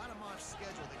 they got him off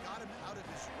schedule. They got him out of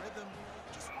his rhythm.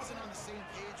 Just wasn't on the same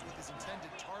page with his intended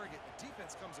target. The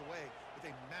defense comes away with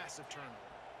a massive turnover.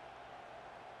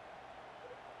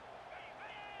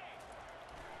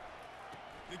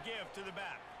 The give to the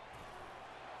back.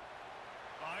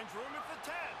 Finds room at the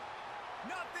 10.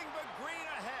 Nothing but green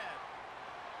ahead.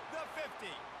 The 50.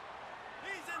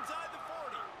 He's inside the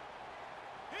 40.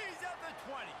 He's at the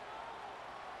 20.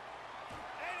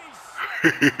 And he's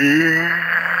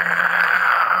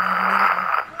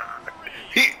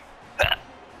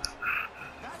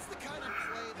That's the kind of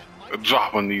play that might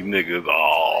Dropping these niggas.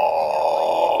 Oh.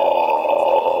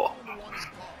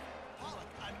 Pollock,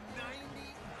 a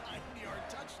 99-yard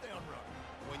touchdown run.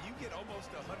 When you get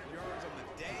almost 100 yards on the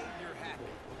day, you're happy.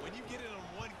 But when you get it on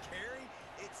one carry,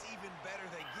 it's even better.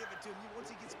 They give it to him. Once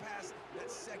he gets past that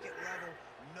second level,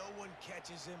 no one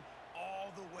catches him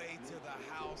all the way to the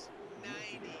house.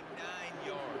 99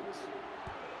 yards.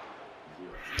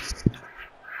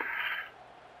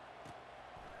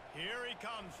 here he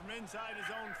comes from inside his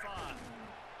own 5.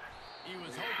 He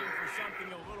was hoping for something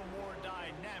a little more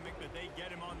dynamic, but they get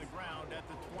him on the ground at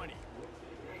the 20.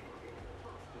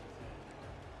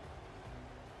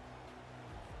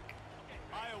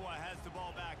 Iowa has the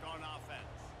ball back on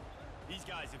offense. These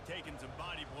guys have taken some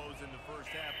body blows in the first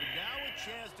half, but now a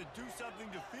chance to do something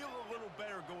to feel a little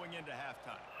better going into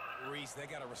halftime. Reese, they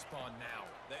got to respond now.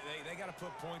 They got to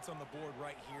put points on the board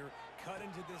right here, cut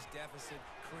into this deficit,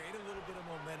 create a little bit of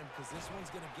momentum, because this one's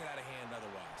going to get out of hand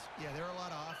otherwise. Yeah, there are a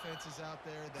lot of offenses out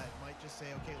there that might just say,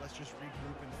 okay, let's just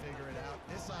regroup and figure it out.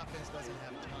 This offense doesn't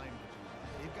have time to do that.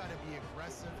 They've got to be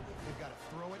aggressive. They've got to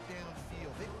throw it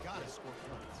downfield. They've got to score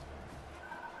points.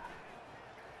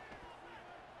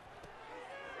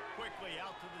 Quickly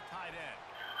out to the tight end.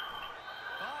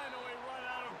 Finally run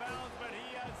out of bounds, but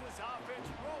he has this offense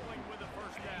rolling with a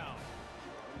first down.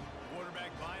 Quarterback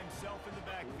by himself in the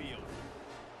backfield.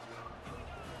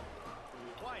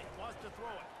 White wants to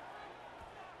throw it.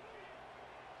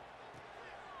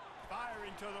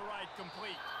 Firing to the right,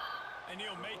 complete. And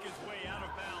he'll make his way out of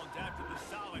bounds after the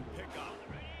solid pickup.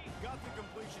 Got the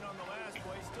completion on the last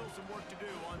play, still some work to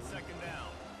do on second down.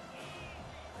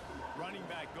 Running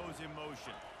back goes in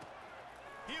motion.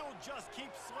 He'll just keep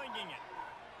slinging it.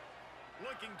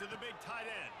 Looking to the big tight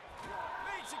end.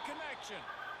 Makes a connection.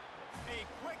 A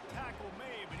quick tackle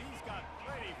made, but he's got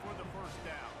plenty for the first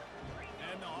down.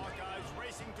 And the Hawkeyes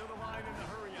racing to the line in a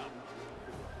hurry up.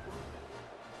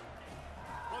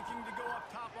 Looking to go up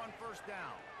top on first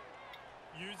down.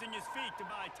 Using his feet to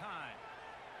buy time.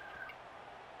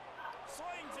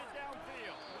 Slings it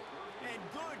downfield. And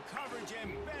good coverage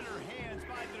and better hands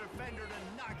by the defender to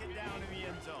knock it down in the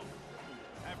end zone.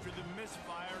 After the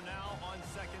misfire now on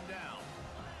second down.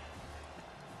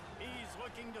 He's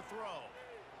looking to throw.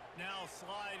 Now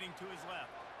sliding to his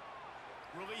left.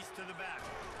 Release to the back.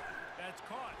 That's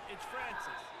caught. It's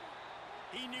Francis.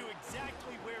 He knew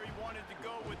exactly where he wanted to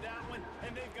go with that one,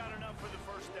 and they've got enough for the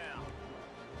first down.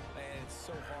 Man, it's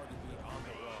so hard to be on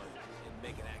the run and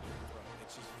make an accurate throw.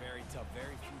 It's just very tough.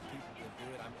 Very few people can do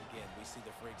it. Again, we see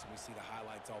the freaks and we see the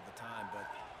highlights all the time, but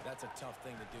that's a tough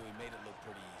thing to do. He made it look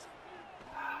pretty easy.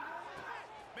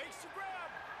 Makes the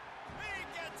grab. He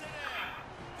gets it in.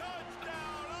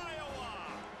 Touchdown,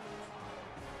 Iowa.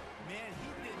 Man,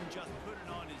 he didn't just put it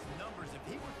on his numbers. If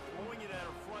he were throwing it at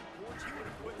a front porch, he would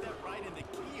have put that right in the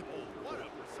keyhole. What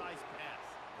a precise pass.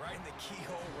 Right in the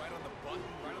keyhole, right on the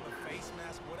button, right on the face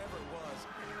mask, whatever it was.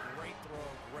 Great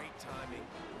throw, great timing.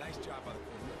 Nice job by the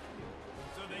quarterback.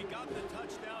 So they got the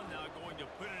touchdown, now going to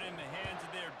put it in the hands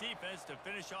of their defense to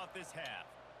finish off this half.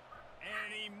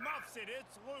 And he muffs it.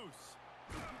 It's loose.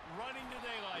 Running to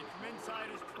daylight from inside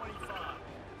his 25.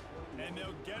 And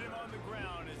they'll get him on the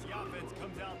ground as the offense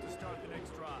comes out to start the next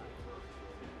drive.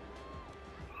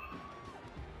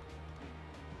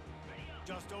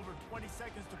 Just over 20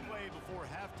 seconds to play before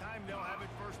halftime. They'll have it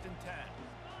 1st and 10.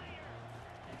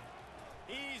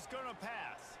 He's going to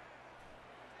pass.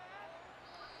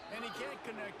 And he can't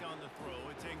connect on the throw.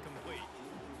 It's incomplete.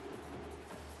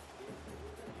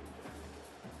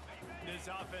 This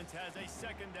offense has a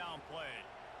second down play.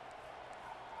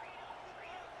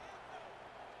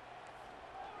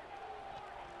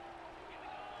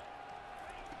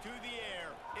 To the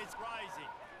air. It's rising.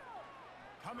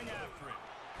 Coming after it.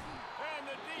 And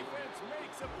the defense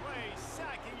makes a play,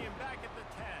 sacking him back at the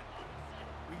 10.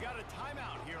 We got a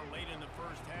timeout here late in the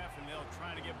first half, and they'll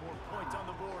try to get more points on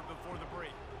the board before the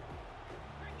break.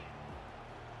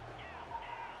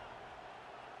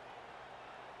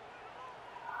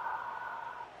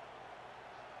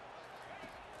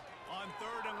 On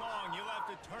 3rd and long, and you'll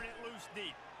have to turn it loose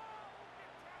deep.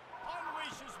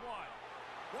 Unleashes one.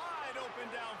 Wide open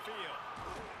downfield.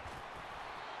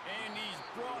 And he's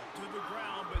brought to the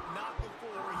ground, but not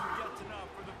before he gets enough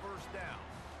for the first down.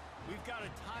 We've got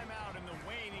a timeout in the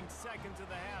waning seconds of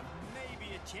the half.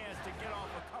 Maybe a chance to get off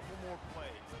a couple more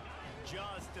plays.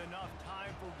 Just enough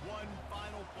time for one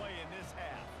final play in this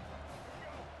half.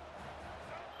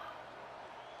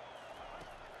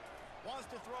 Wants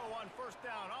to throw on first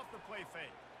down off the play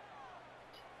fake.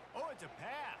 Oh, it's a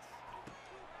pass.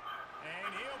 And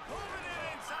he'll pull it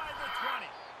in inside the 20.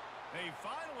 They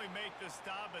finally make the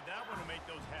stop, but that one will make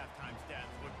those halftime stats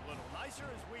look a little nicer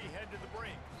as we head to the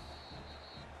break.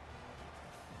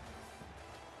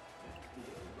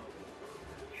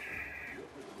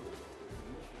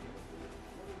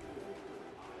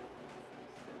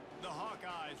 The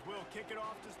Hawkeyes will kick it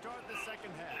off to start the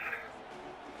second half.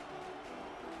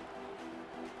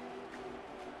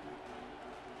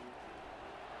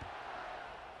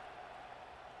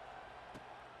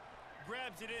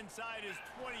 Grabs it inside his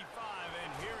 25,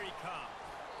 and here he comes.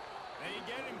 They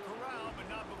get him corralled, but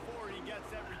not before he gets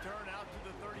that return out to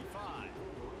the 35.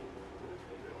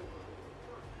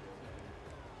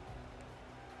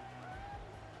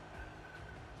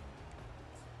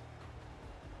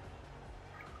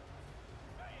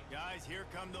 Guys, here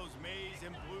come those maize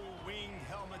and blue winged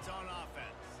helmets on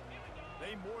offense.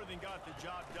 They more than got the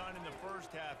job done in the first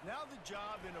half. Now the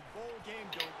job in a bowl game,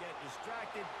 don't get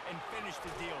distracted and finish the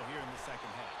deal here in the second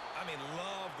half. I mean,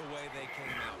 love the way they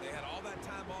came out. They had all that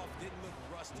time off, didn't look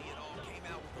rusty at all. Came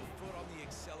out with the foot on the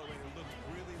accelerator, looked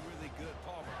really, really good.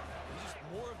 Palmer, just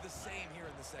more of the same here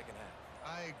in the second half.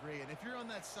 I agree, and if you're on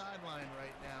that sideline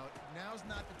right now, now's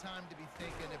not the time to be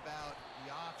thinking about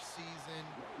the off-season,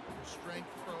 your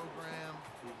strength program,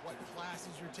 what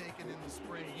classes you're taking in the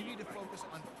spring. You need to focus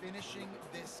on finishing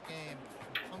this game,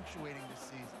 punctuating this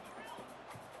season.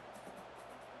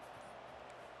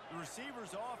 The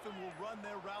receivers often will run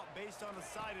their route based on a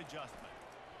side adjustment.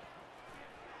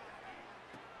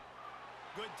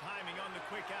 Good timing on the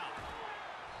quick out.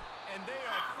 And they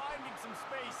are finding some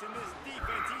space in this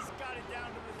defense. He's got it down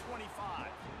to the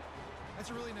 25. That's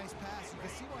a really nice pass. You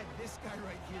can see why this guy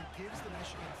right here gives the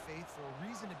Michigan faithful a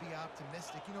reason to be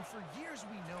optimistic. You know, for years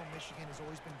we know Michigan has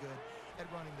always been good at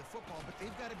running the football, but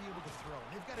they've got to be able to throw.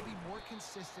 They've got to be more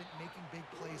consistent making big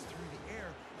plays through the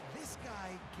air. This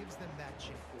guy gives them that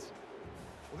chance.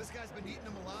 Well, this guy's been eating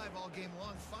them alive all game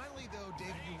long. Finally, though,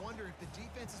 David, you wonder if the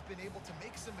defense has been able to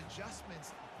make some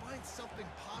adjustments, find something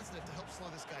positive to help slow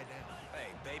this guy down.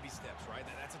 Hey, baby steps, right?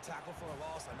 That's a tackle for a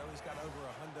loss. I know he's got over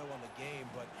 $100 on the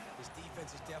game, but his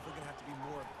defense is definitely going to have to be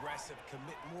more aggressive,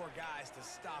 commit more guys to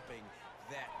stopping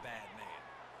that bad man.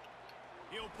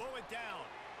 He'll pull it down.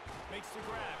 Makes the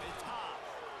grab. It's hot.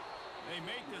 They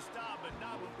make the stop, but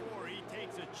not before he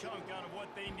takes a chunk out of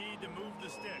what they need to move the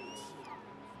sticks.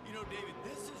 You know, David,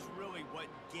 this is really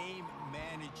what game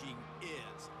managing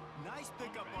is. Nice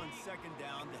pickup on second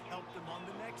down to help them on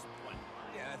the next play.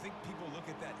 Yeah, I think people look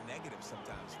at that negative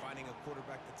sometimes, finding a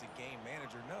quarterback that's a game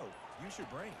manager. No, use your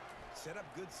brain. Set up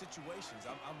good situations.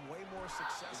 I'm way more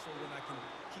successful when I can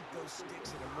keep those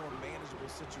sticks in a more manageable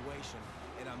situation,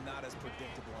 and I'm not as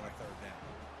predictable on a third down.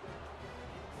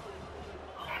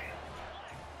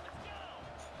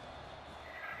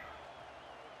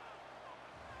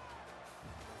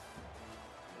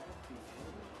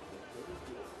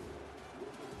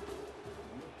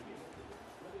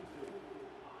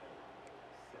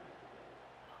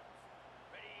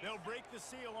 They'll break the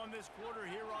seal on this quarter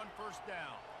here on first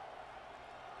down.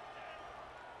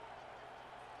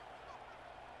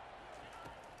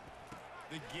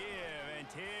 The give and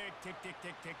tick, tick, tick,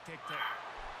 tick, tick, tick, tick.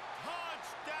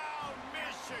 Touchdown,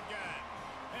 Michigan!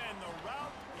 And the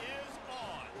route is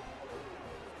on.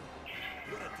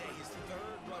 What a day. His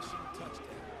third rushing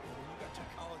touchdown. When you got your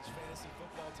college fantasy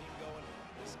football team going,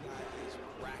 this guy is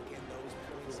racking those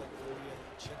points up for you.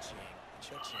 Cha-ching,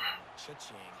 cha-ching,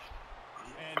 cha-ching.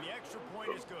 And the extra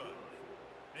point is good.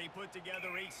 They put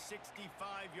together a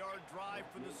 65-yard drive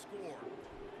for the score.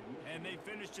 And they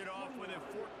finished it off with a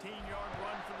 14-yard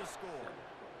run for the score.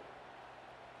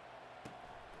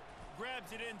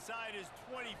 Grabs it inside his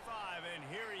 25, and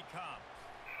here he comes.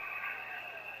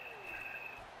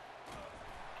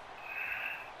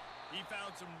 He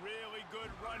found some really good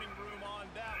running room on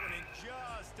that one and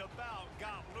just about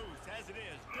got loose. As it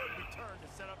is, good return to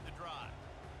set up the drive.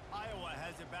 Iowa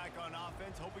has it back on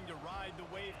offense, hoping to ride the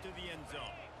wave to the end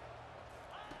zone.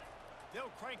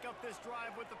 They'll crank up this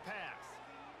drive with the pass.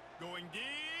 Going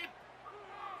deep.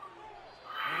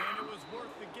 And it was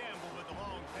worth the gamble, but the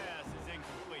long pass is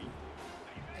incomplete.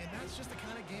 And that's just the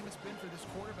kind of game it's been for this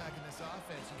quarterback in this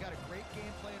offense. You got a great game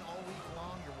plan all week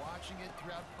long. You're watching it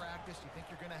throughout practice. You think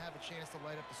you're going to have a chance to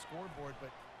light up the scoreboard,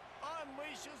 but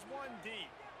unleashes one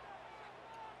deep.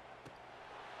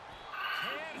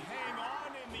 Can't hang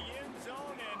on in the end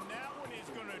zone, and that one is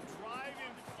going to drive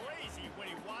him crazy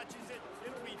when he watches it.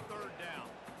 It'll be third down.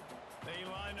 They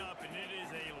line up, and it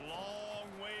is a long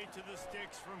way to the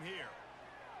sticks from here.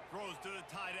 Throws to the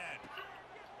tight end.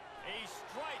 A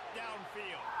strike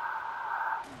downfield.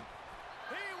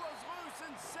 He was loose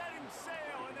and setting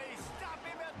sail, and they stop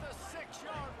him at the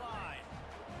 6-yard line.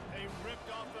 They ripped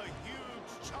off a huge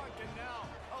chunk, and now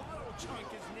a little chunk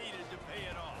is needed to pay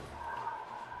it off.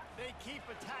 They keep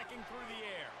attacking through the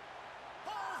air.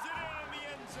 Hauls it in the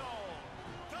end zone.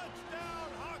 Touchdown,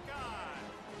 Hawkeye.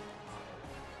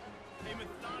 A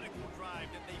methodical drive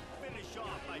that they finish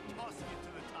off by tossing it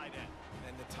to the tight end.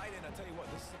 And the tight end, I tell you what,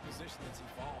 this is a position that's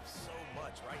evolved so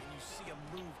much, right? And you see him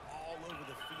move all over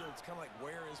the field. It's kind of like,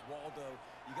 where is Waldo?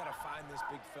 You got to find this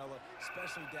big fella,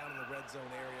 especially down in the red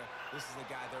zone area. This is the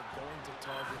guy they're going to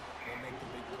target and make the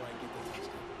big play, get the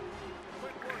touchdown.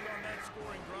 Quick work on that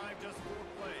scoring drive, just 4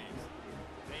 plays.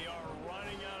 They are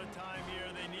running out of time here.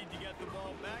 They need to get the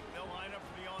ball back. They'll line up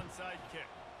for the onside kick.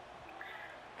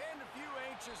 And a few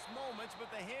anxious moments, but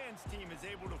the hands team is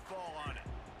able to fall on it.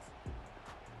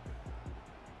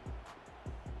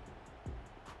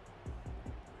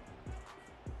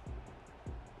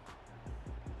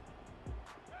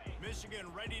 Michigan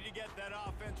ready to get that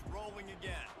offense rolling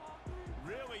again.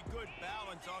 Really good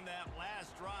balance on that last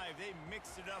drive. They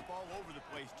mixed it up all over the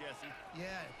place, Jesse.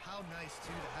 yeah, how nice,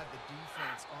 too, to have the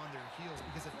defense on their heels,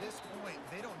 because at this point,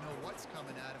 they don't know what's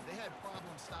coming at them. They had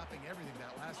problems stopping everything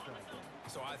that last drive.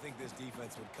 So I think this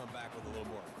defense would come back with a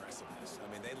little more aggressiveness. I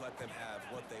mean, they let them have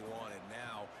what they wanted.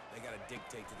 Now they got to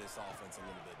dictate to this offense a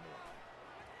little bit more.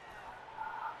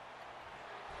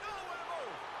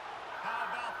 How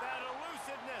about that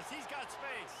elusiveness? He's got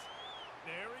space.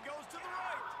 There he goes to the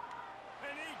right.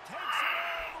 And he takes it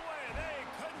all the way. They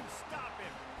couldn't stop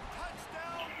him.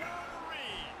 Touchdown,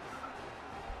 Wolverines.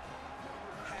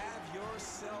 Have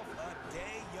yourself a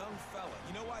day, young fella.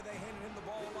 You know why they handed him the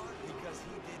ball a lot? Because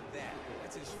he did that.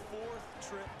 That's his 4th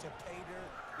trip to pay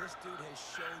dirt. This dude has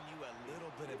shown you a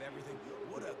little bit of everything.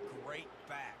 What a great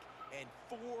back. And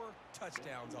 4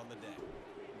 touchdowns on the day.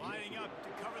 Lining up to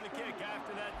cover the kick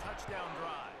after that touchdown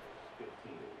drive.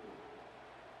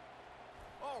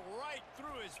 Oh, right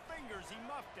through his fingers, he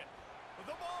muffed it. But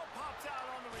the ball pops out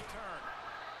on the return.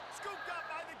 Scooped up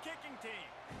by the kicking team.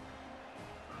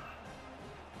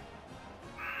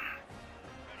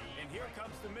 And here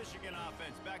comes the Michigan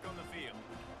offense back on the field.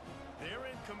 They're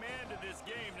in command of this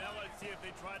game. Now let's see if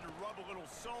they try to rub a little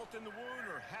salt in the wound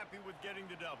or happy with getting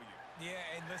the W. Yeah,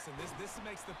 and listen, this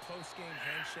makes the post-game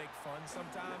handshake fun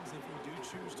sometimes. If we do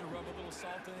choose to rub a little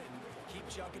salt in it and keep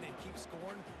chucking and keep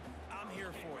scoring, I'm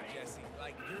here for it, Jesse.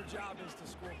 Like, your job is to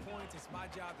score points. It's my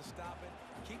job to stop it.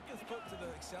 Keep your foot to the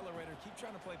accelerator. Keep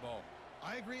trying to play ball.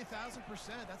 I agree 1,000%.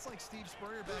 That's like Steve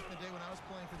Spurrier back in the day when I was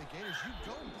playing for the Gators. You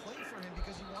go and play for him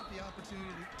because you want the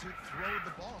opportunity to throw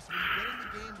the ball. So when you get in the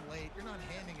game late, you're not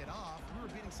handing it off. We were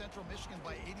beating Central Michigan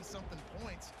by 80-something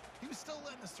points. He was still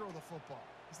letting us throw the football.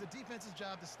 It's the defense's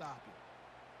job to stop you.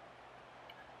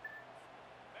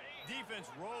 Defense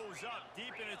rose up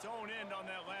deep in its own end on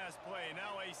that last play.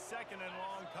 Now a 2nd and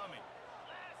long coming.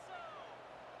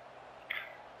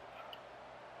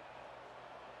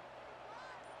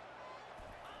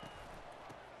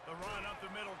 The run up the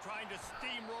middle, trying to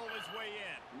steamroll his way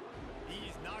in.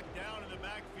 He's knocked down in the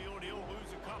backfield. He'll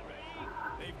lose a couple.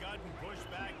 They've gotten pushed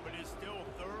back, but it's still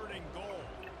 3rd and goal.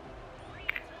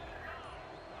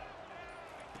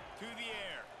 To the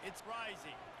air. It's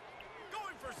rising.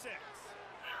 Going for 6.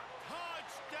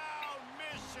 Touchdown,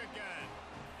 Michigan.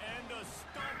 And the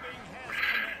stomping has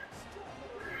commenced.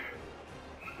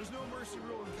 There's no mercy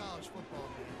rule in college football,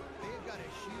 man. They've got a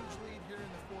huge lead here in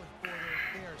the 4th quarter.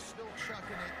 They are still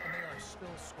chucking it, and they are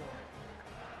still scoring.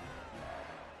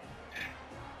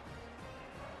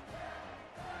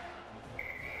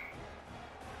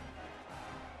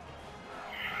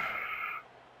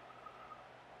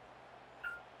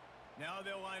 Now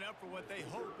they'll line up for what they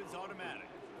hope is automatic.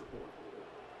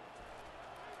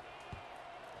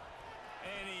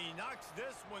 And he knocks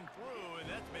this one through, and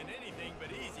that's been anything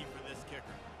but easy for this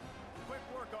kicker. Quick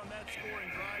work on that scoring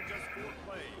drive, just 4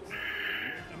 plays.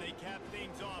 And they cap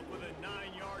things off with a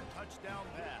 9-yard touchdown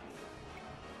pass.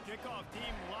 Kickoff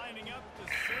team lining up to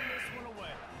send this one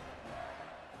away.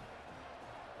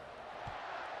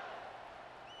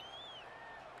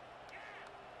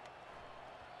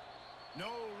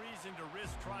 No reason to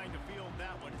risk trying to field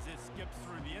that one as it skips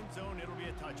through the end zone. It'll be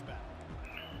a touchback.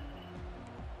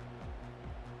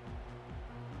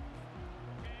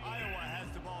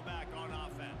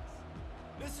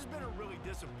 has been a really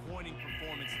disappointing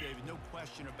performance, David. No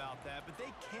question about that, but they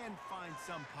can find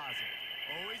some positive.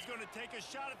 Oh, he's going to take a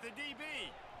shot at the DB.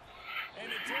 And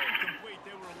it's incomplete.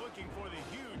 They were looking for the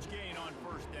huge gain on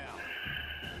first down.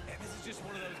 And this is just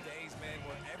one of those days, man,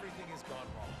 where everything has gone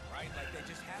wrong, right? Like they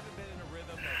just haven't been in a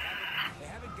rhythm. They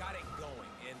haven't got it going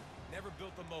and never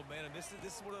built the momentum. This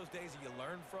is one of those days that you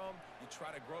learn from, you try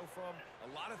to grow from.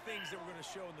 A lot of things that we're going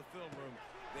to show in the film room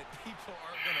that people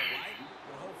aren't going to like,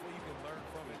 but hopefully you can learn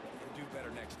from it and do better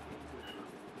next time.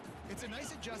 It's a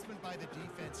nice adjustment by the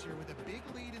defense here. With a big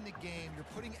lead in the game, you're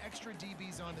putting extra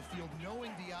DBs on the field,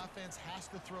 knowing the offense has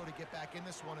to throw to get back in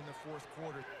this one in the fourth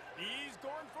quarter. He's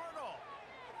going for it all.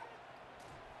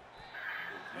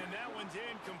 And that one's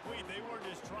incomplete. They weren't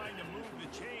just trying to move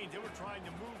the chains. They were trying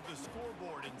to move the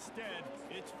scoreboard. Instead,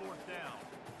 it's fourth down.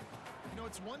 You know,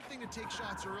 it's one thing to take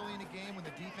shots early in a game when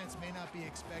the defense may not be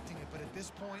expecting it, but at this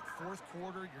point, fourth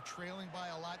quarter, you're trailing by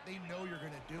a lot. They know you're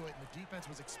going to do it, and the defense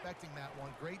was expecting that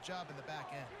one. Great job in the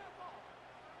back end.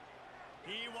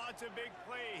 He wants a big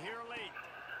play here late.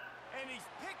 And he's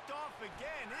picked off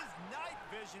again. His night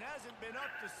vision hasn't been up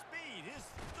to speed. His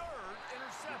third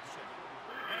interception.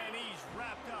 And he's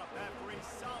wrapped up after a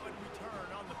solid return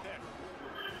on the pick.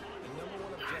 The number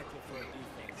one objective for a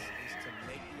defense is to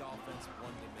make the offense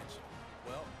one-dimensional.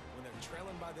 Well, when they're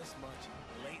trailing by this much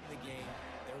late in the game,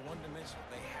 they're one-dimensional.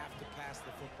 They have to pass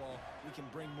the football. We can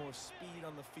bring more speed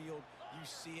on the field. You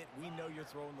see it. We know you're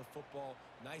throwing the football.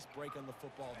 Nice break on the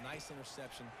football. Nice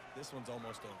interception. This one's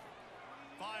almost over.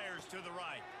 Fires to the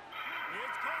right.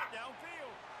 It's caught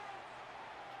downfield.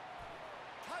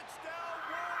 Touchdown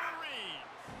Wolverines.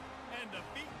 And the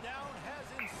beatdown has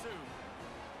ensued.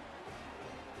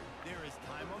 There is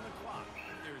time on the clock.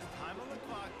 If there is time on the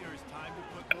clock, there is time to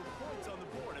put more points on the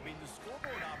board. I mean, the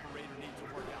scoreboard operator needs to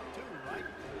work out too, right?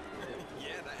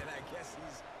 Yeah, and I guess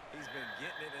he's been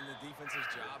getting it, and the defense's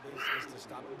job is to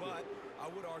stop it. But I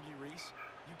would argue, Reese,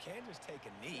 you can just take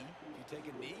a knee. If you take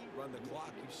a knee, run the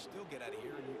clock, you still get out of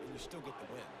here, and you still get the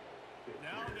win.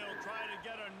 Now they'll try to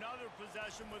get another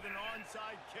possession with an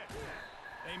onside kick.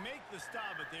 They make the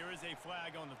stop, but there is a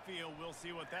flag on the field. We'll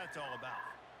see what that's all about.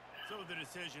 So the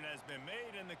decision has been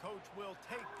made, and the coach will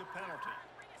take the penalty.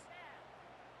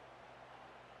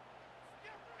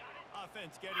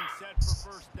 Offense getting set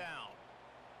for first down.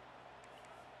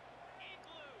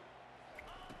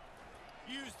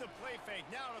 Use the play fake.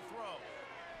 Now to throw.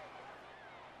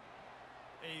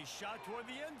 A shot toward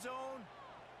the end zone.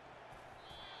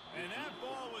 And that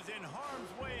ball was in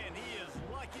harm's way, and he is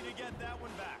lucky to get that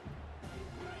one back.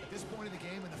 At this point of the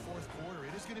game in the fourth quarter,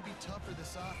 it is going to be tough for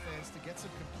this offense to get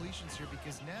some completions here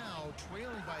because now,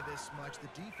 trailing by this much, the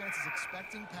defense is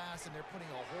expecting pass, and they're putting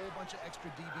a whole bunch of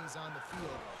extra DBs on the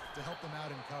field to help them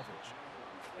out in coverage.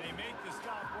 They make the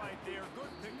stop right there.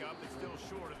 Good pickup, but still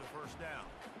short of the first down.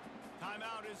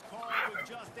 Timeout is called with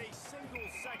just a single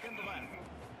second left.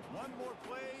 One more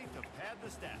play to pad the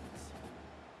stats.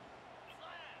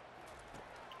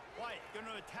 White going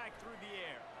to attack through the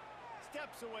air.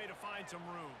 Steps away to find some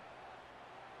room.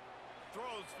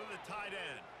 Throws for the tight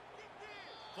end.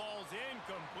 Falls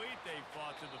incomplete. They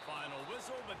fought to the final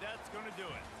whistle, but that's going to do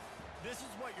it. This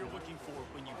is what you're looking for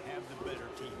when you have the better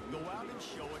team. Go out and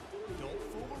show it. Don't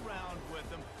fool around with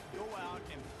them. Go out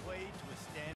and play to a standard.